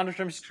of a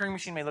non-deterministic Turing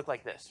machine may look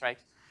like this, right?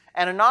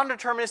 And a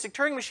non-deterministic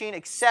Turing machine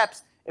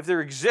accepts if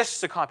there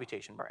exists a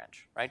computation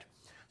branch, right?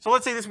 So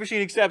let's say this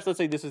machine accepts, let's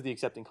say this is the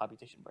accepting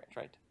computation branch,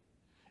 right?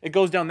 It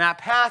goes down that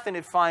path and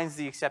it finds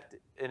the accept,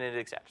 and it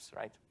accepts,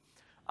 right?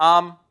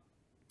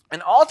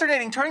 An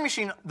alternating Turing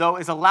machine, though,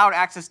 is allowed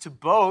access to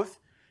both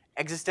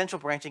existential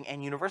branching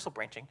and universal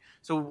branching.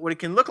 So what it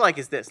can look like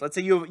is this. Let's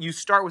say you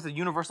start with a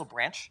universal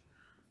branch,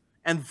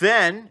 and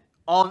then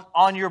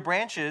on your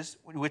branches,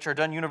 which are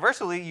done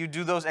universally, you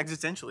do those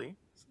existentially,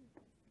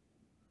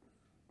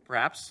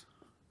 perhaps.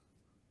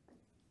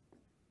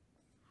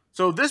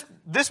 So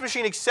this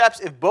machine accepts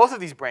if both of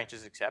these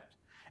branches accept,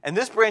 and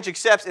this branch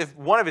accepts if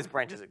one of its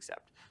branches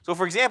accept. So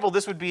for example,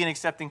 this would be an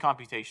accepting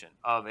computation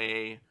of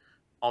a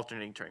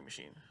alternating Turing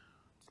machine.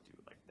 Let's do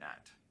it like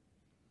that.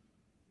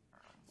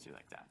 Let's do it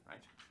like that, right?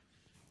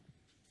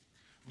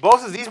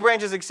 Both of these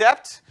branches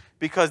accept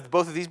because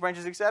both of these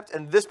branches accept,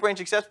 and this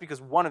branch accepts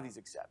because one of these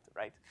accept,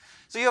 right?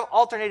 So you have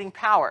alternating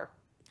power.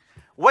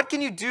 What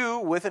can you do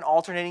with an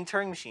alternating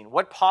Turing machine?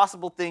 What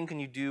possible thing can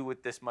you do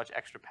with this much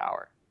extra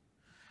power?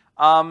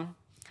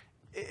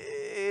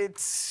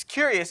 It's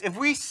curious. If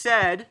we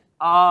said,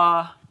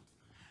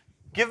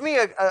 give me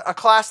a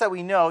class that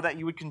we know that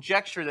you would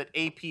conjecture that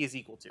AP is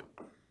equal to.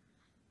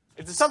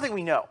 It's something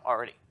we know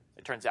already,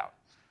 it turns out.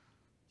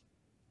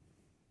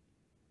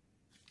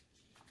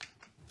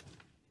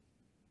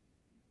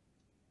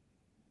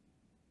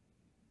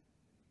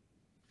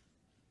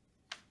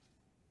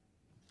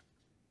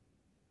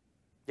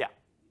 Yeah.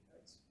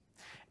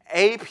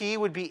 AP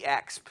would be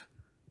exp.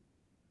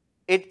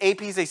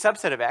 AP is a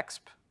subset of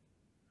exp,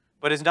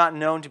 but is not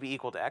known to be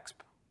equal to exp.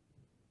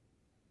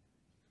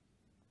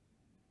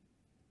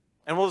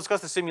 And we'll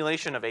discuss the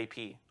simulation of AP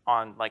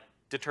on like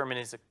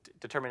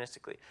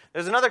deterministically.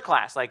 There's another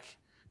class, like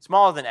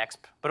smaller than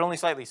exp, but only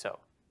slightly so.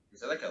 Is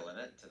there like a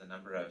limit to the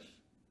number of?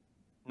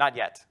 Not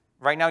yet.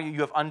 Right now you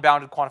have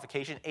unbounded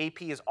quantification.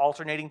 AP is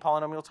alternating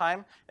polynomial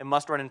time and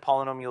must run in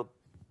polynomial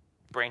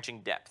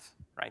branching depth,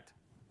 right?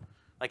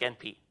 Like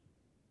NP.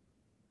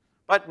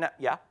 But no,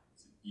 yeah.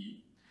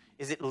 E.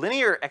 Is it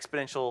linear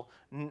exponential?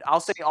 I'll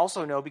say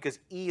also no, because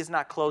E is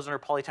not closed under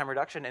polytime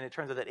reduction, and it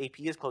turns out that AP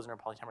is closed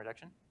under polytime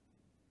reduction.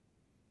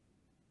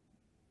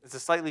 It's a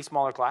slightly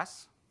smaller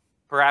class,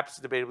 perhaps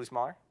debatably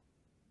smaller.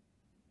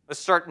 Let's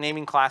start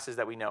naming classes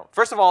that we know.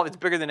 First of all, it's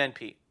bigger than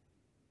NP.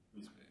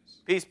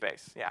 P-space.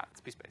 P-space, yeah,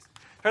 it's P-space.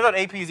 Turns out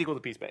AP is equal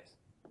to P-space.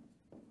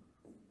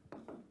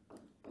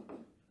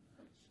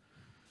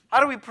 How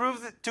do we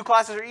prove that two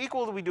classes are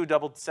equal? Do we do a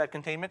double set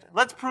containment?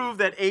 Let's prove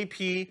that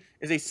AP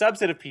is a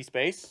subset of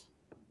P-space.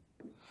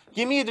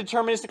 Give me a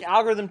deterministic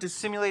algorithm to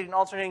simulate an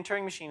alternating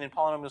Turing machine in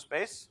polynomial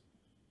space.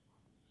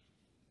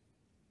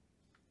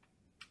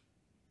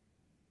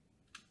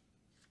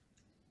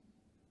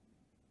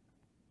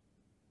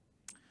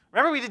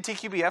 Remember we did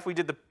TQBF? We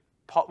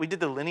did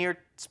the linear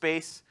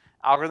space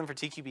algorithm for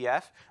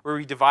TQBF, where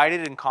we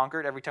divided and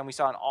conquered every time we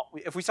saw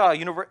if we saw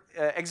a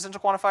existential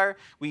quantifier,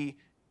 we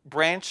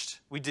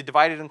branched, we did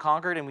divided and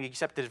conquered, and we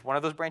accepted if one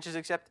of those branches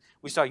accept.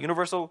 We saw a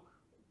universal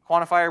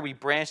quantifier, we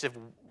branched if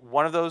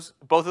both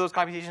of those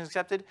computations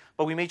accepted,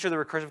 but we made sure the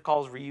recursive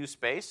calls reuse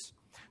space.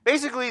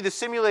 Basically, the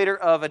simulator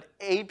of an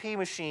AP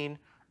machine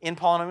in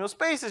polynomial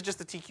space is just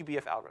the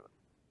TQBF algorithm.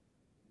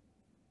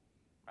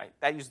 Right?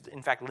 That used,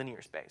 in fact,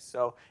 linear space.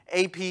 So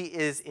AP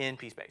is in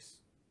P space.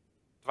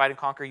 Divide and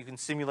conquer, you can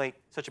simulate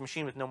such a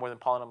machine with no more than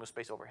polynomial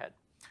space overhead.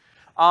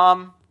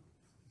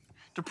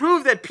 To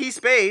prove that P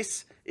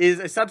space is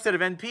a subset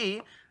of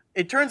NP,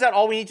 it turns out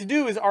all we need to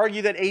do is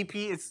argue that AP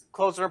is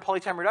closed under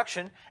polytime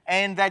reduction,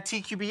 and that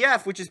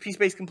TQBF, which is P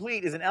space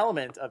complete, is an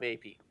element of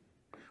AP.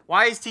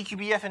 Why is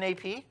TQBF in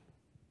AP?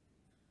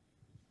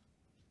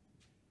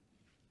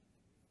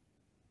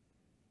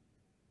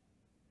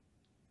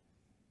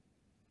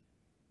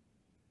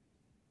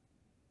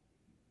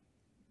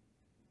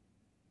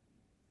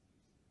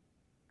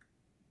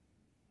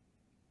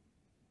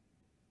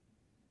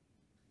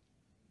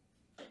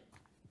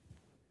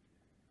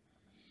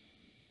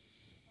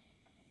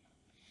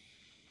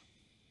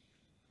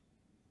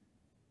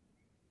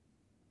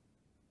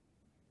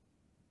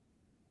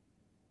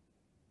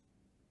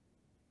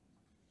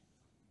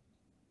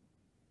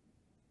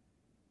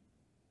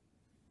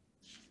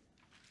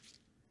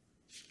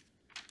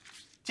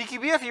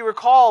 TQBF, you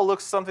recall,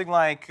 looks something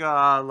like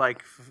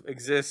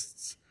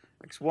exists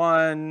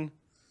x1,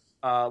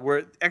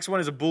 where x1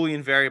 is a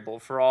Boolean variable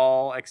for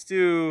all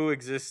x2,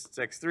 exists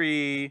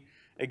x3,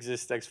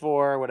 exists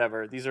x4,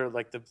 whatever. These are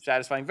like the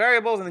satisfying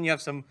variables, and then you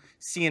have some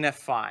CNF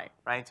phi,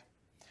 right?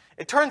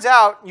 It turns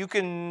out you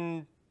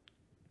can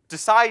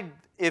decide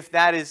if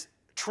that is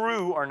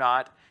true or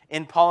not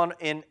in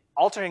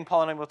alternating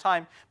polynomial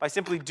time by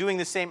simply doing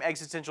the same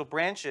existential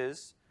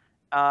branches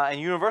and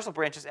universal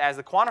branches as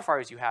the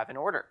quantifiers you have in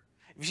order.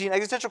 If you see an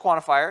existential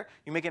quantifier,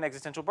 you make an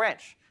existential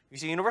branch. If you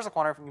see a universal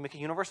quantifier, you make a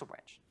universal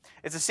branch.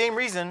 It's the same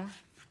reason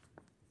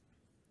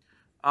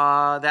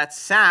that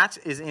SAT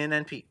is in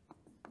NP,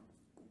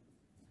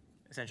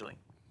 essentially.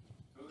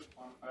 Those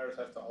quantifiers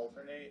have to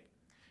alternate?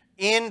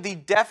 In the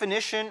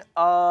definition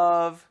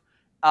of,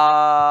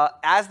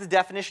 as the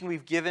definition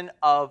we've given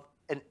of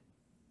an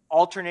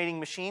alternating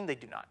machine, they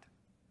do not.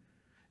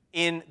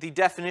 In the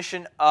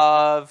definition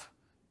of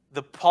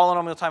the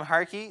polynomial time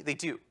hierarchy, they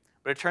do.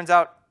 But it turns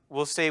out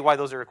we'll say why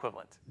those are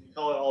equivalent. You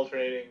call it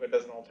alternating, but it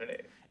doesn't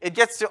alternate. It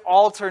gets to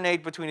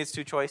alternate between its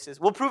two choices.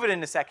 We'll prove it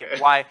in a second.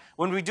 Why?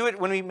 When we do it,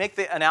 when we make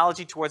the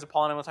analogy towards a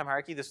polynomial time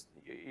hierarchy,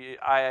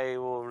 I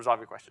will resolve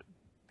your question.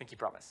 Pinky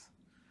promise.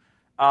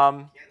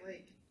 Can't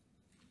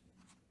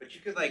but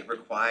you could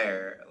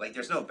require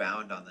there's no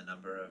bound on the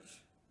number of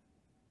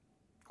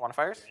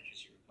Quantifiers?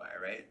 branches you require,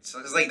 right?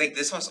 So it's like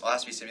this one all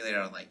has to be simulated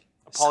on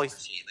A poly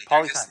machine.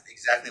 polytime. There's just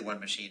exactly one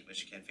machine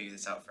which can figure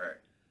this out for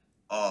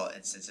all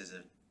instances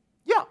of.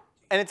 Yeah,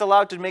 and it's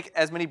allowed to make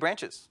as many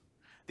branches.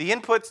 The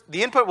input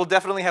will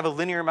definitely have a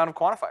linear amount of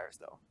quantifiers,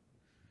 though.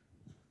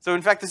 So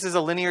in fact, this is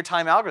a linear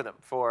time algorithm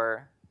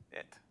for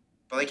it.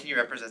 But can you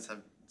represent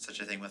such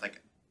a thing with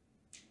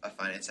a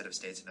finite set of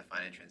states and a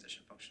finite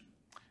transition function?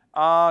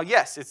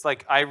 Yes, it's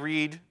like I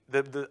read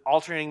the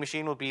alternating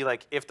machine will be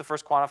if the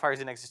first quantifier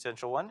is an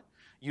existential one,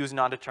 use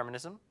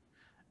non-determinism.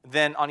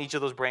 Then on each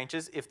of those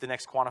branches, if the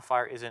next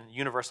quantifier is a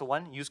universal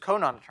one, use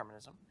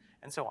co-non-determinism,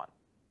 and so on.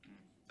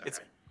 Okay. It's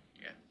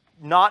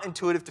not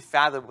intuitive to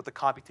fathom what the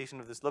computation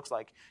of this looks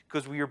like,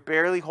 because we are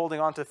barely holding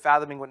on to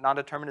fathoming what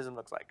non-determinism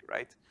looks like,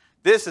 right?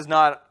 This is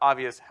not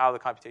obvious how the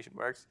computation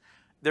works.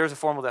 There's a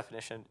formal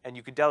definition, and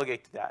you could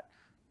delegate to that.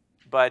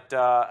 But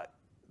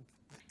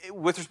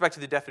with respect to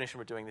the definition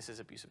we're doing, this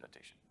is abusive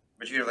notation.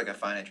 But you have a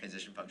finite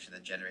transition function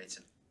that generates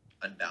an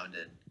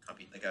unbounded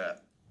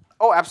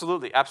Oh,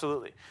 absolutely,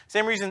 absolutely.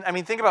 Same reason, I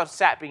mean, think about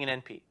SAT being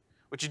an NP.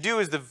 What you do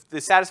is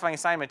the satisfying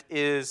assignment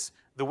is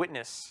the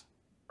witness,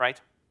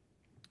 right?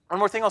 One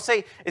more thing I'll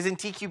say is in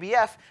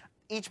TQBF,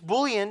 each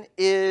Boolean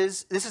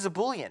this is a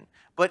Boolean.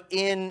 But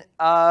in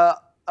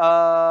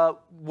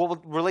what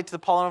will relate to the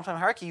polynomial time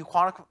hierarchy, you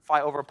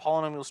quantify over a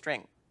polynomial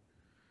string.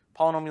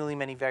 Polynomially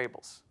many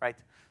variables, right?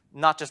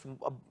 Not just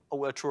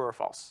a true or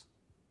false.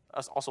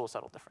 That's also a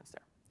subtle difference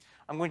there.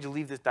 I'm going to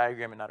leave this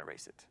diagram and not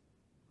erase it.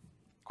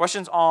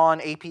 Questions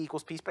on AP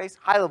equals P space?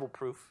 High-level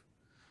proof,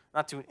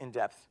 not too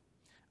in-depth.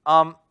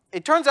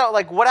 It turns out,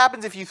 like, what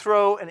happens if you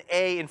throw an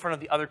A in front of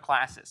the other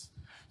classes?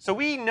 So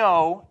we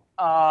know,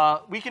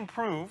 we can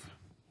prove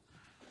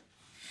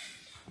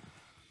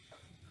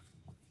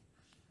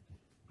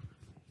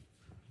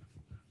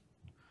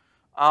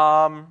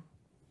L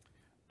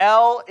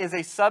is a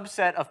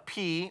subset of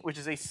P, which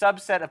is a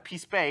subset of P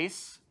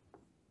space,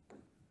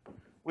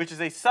 which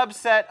is a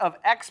subset of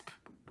X,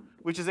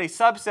 which is a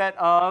subset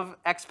of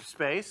X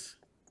space,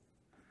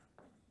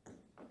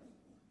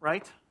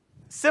 right?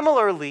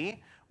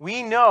 Similarly,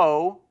 we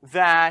know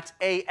that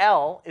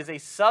AL is a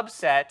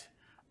subset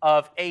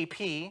of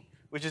AP,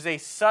 which is a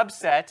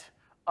subset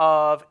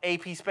of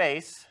AP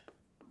space,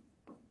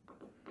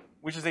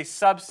 which is a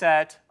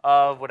subset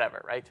of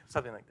whatever, right?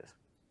 Something like this.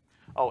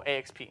 Oh,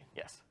 AXP,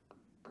 yes.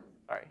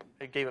 Sorry,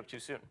 I gave up too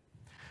soon.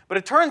 But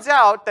it turns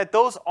out that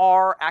those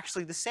are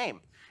actually the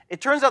same.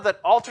 It turns out that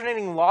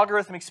alternating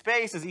logarithmic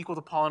space is equal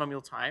to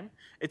polynomial time.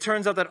 It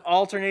turns out that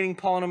alternating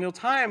polynomial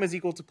time is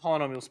equal to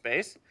polynomial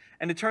space.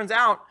 And it turns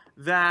out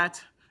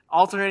that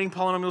alternating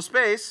polynomial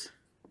space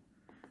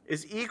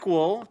is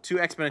equal to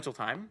exponential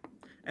time,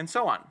 and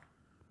so on.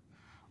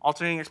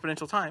 Alternating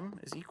exponential time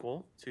is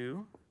equal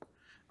to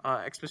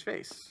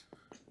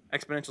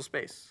exponential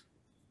space.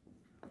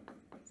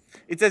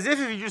 It's as if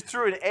you just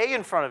threw an A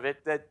in front of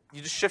it, that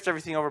you just shift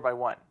everything over by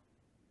 1.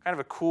 Kind of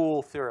a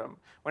cool theorem.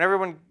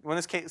 When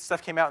this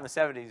stuff came out in the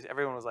 70s,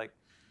 everyone was like,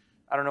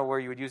 I don't know where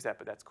you would use that,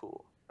 but that's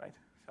cool, right?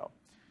 So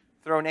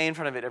throw an A in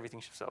front of it, everything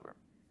shifts over.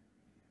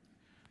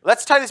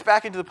 Let's tie this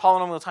back into the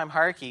polynomial time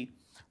hierarchy.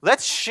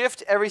 Let's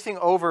shift everything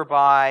over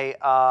by,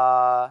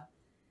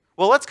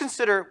 well, let's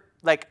consider,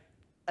 like,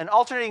 an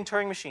alternating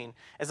Turing machine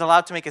is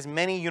allowed to make as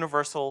many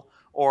universal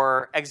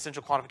or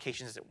existential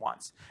quantifications as it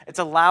wants. It's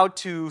allowed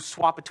to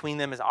swap between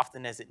them as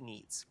often as it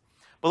needs.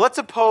 But let's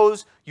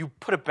suppose you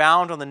put a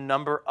bound on the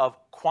number of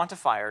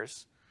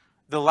quantifiers,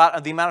 the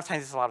amount of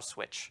times it's allowed to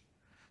switch.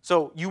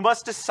 So you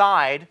must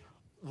decide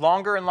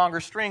longer and longer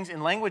strings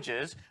in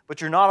languages,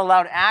 but you're not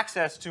allowed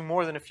access to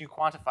more than a few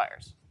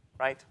quantifiers,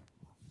 right?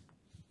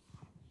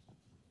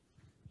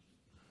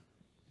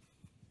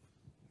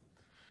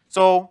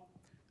 So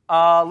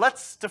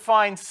let's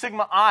define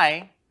sigma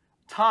I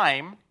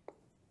time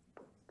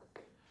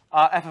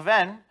f of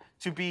n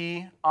to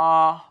be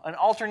an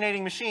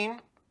alternating machine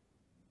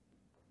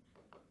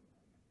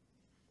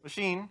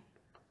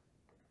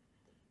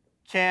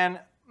can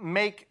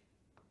make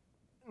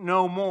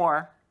no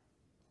more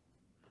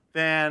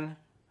than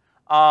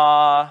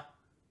I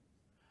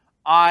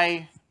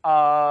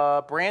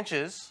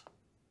branches,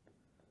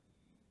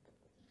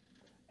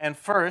 and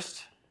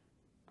first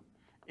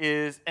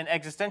is an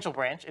existential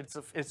branch. It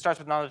starts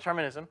with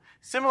non-determinism.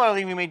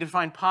 Similarly, we may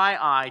define pi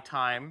I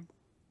time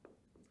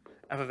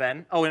f of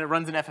n. Oh, and it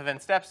runs in f of n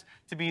steps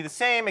to be the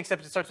same,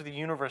 except it starts with a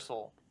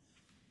universal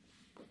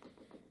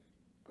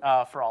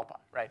for all pi,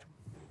 right?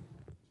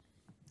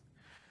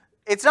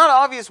 It's not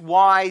obvious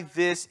why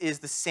this is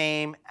the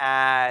same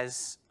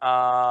as,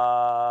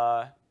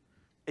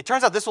 it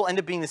turns out this will end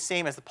up being the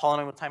same as the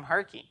polynomial time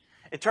hierarchy.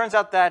 It turns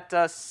out that,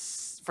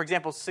 for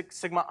example,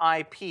 sigma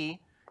IP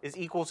is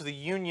equal to the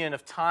union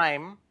of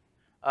time,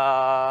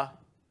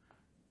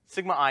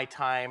 sigma I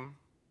time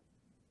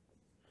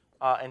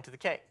n to the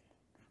k,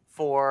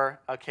 for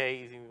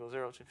k is equal to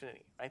 0 to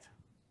infinity, right?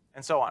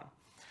 And so on.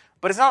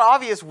 But it's not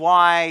obvious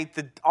why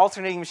the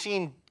alternating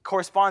machine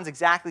corresponds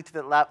exactly to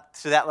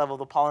that level of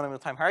the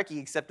polynomial time hierarchy,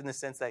 except in the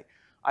sense that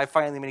I have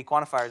finitely many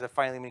quantifiers,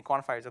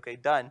 okay,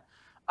 done.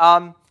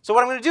 So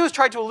what I'm going to do is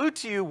try to allude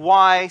to you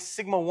why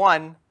sigma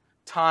 1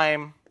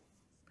 time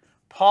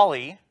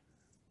poly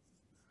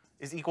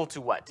is equal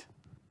to what?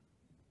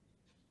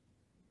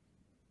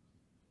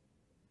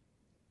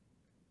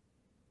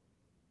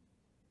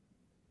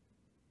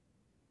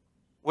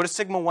 What is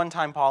sigma 1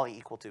 time poly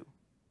equal to?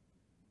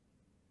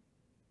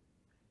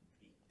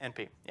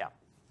 NP, yeah.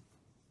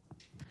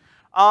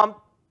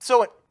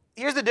 So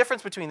here's the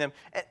difference between them.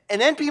 An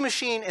NP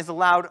machine is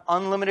allowed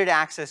unlimited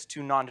access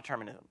to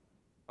non-determinism.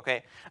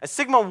 Okay? A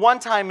sigma 1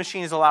 time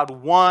machine is allowed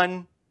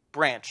one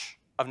branch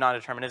of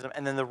non-determinism,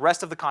 and then the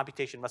rest of the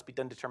computation must be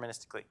done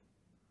deterministically.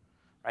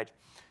 Right?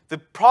 The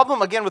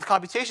problem, again, with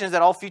computation is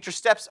that all future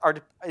steps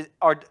a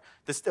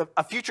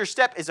future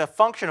step is a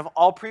function of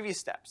all previous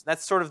steps.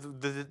 That's sort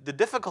of the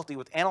difficulty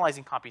with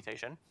analyzing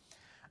computation.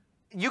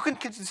 You can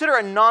consider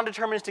a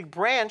non-deterministic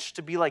branch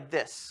to be like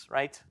this,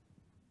 right?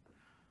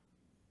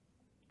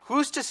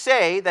 Who's to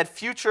say that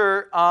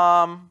future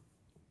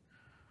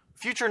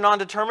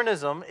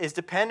non-determinism is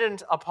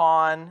dependent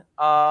upon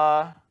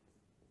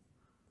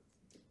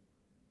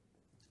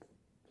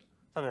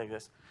something like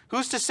this?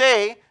 Who's to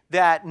say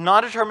that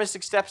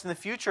non-deterministic steps in the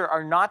future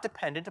are not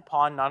dependent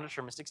upon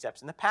non-deterministic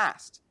steps in the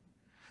past.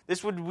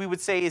 This we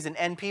would say is an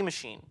NP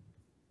machine.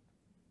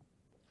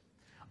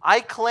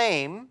 I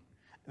claim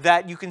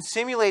that you can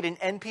simulate an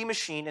NP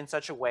machine in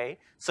such a way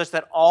such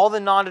that all the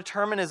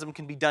non-determinism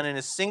can be done in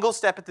a single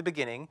step at the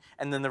beginning,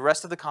 and then the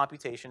rest of the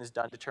computation is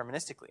done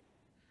deterministically.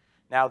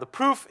 Now, the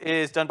proof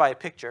is done by a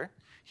picture.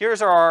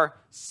 Here's our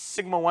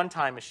sigma 1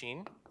 time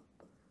machine.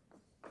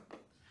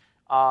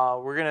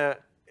 We're going to,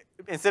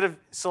 instead of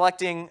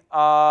selecting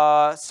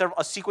a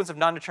sequence of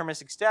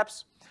non-deterministic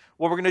steps,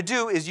 what we're going to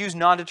do is use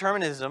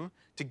non-determinism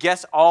to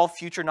guess all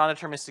future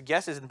non-deterministic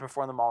guesses and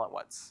perform them all at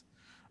once.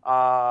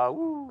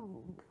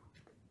 Woo.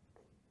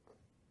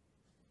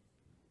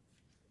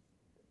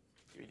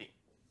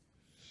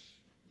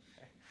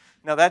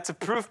 Now that's a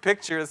proof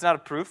picture. It's not a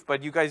proof,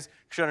 but you guys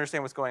should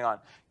understand what's going on.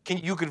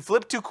 You could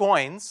flip 2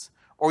 coins,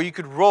 or you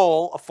could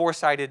roll a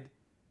 4-sided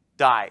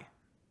die.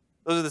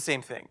 Those are the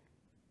same thing,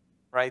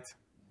 right?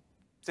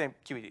 Same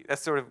QED.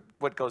 That's sort of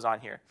what goes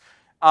on here.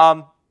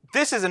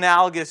 This is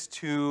analogous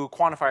to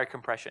quantifier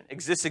compression.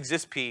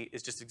 Exists P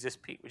is just exists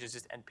P, which is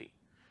just NP.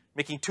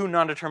 Making 2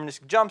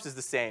 non-deterministic jumps is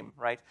the same,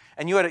 right?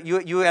 And you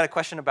had a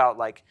question about,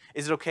 like,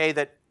 is it okay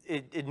that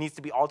it needs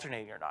to be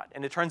alternating or not?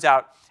 And it turns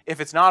out, if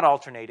it's not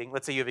alternating,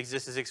 let's say you have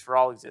exist for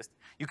all exist,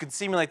 you can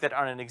simulate that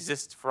on an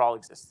exist for all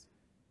exist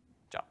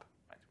jump.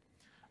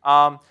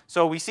 Right?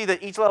 So we see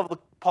that each level of the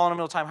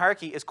polynomial time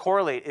hierarchy is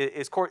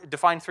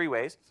defined 3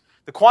 ways.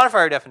 The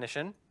quantifier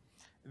definition,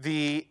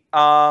 the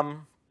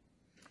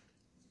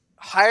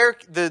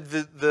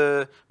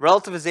the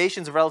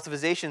relativizations of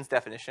relativizations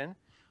definition,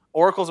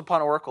 oracles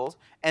upon oracles,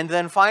 and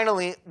then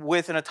finally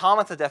with an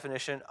automata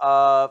definition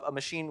of a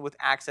machine with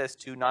access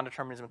to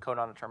non-determinism and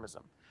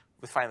co-non-determinism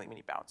with finite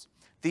many bounds.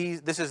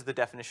 This is the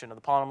definition of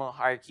the polynomial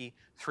hierarchy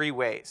 3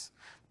 ways.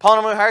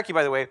 Polynomial hierarchy,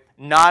 by the way,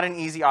 not an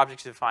easy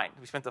object to define.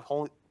 We spent the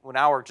whole 1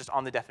 hour just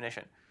on the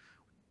definition.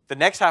 The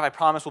next half, I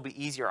promise, will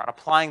be easier on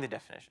applying the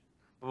definition.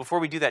 But before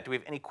we do that, do we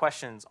have any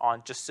questions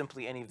on just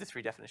simply any of the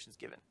 3 definitions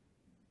given?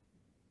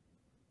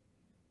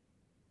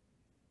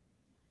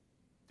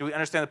 Do we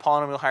understand the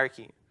polynomial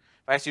hierarchy?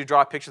 If I asked you to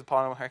draw a picture of the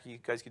polynomial hierarchy, you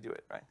guys could do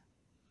it, right?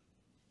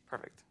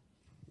 Perfect.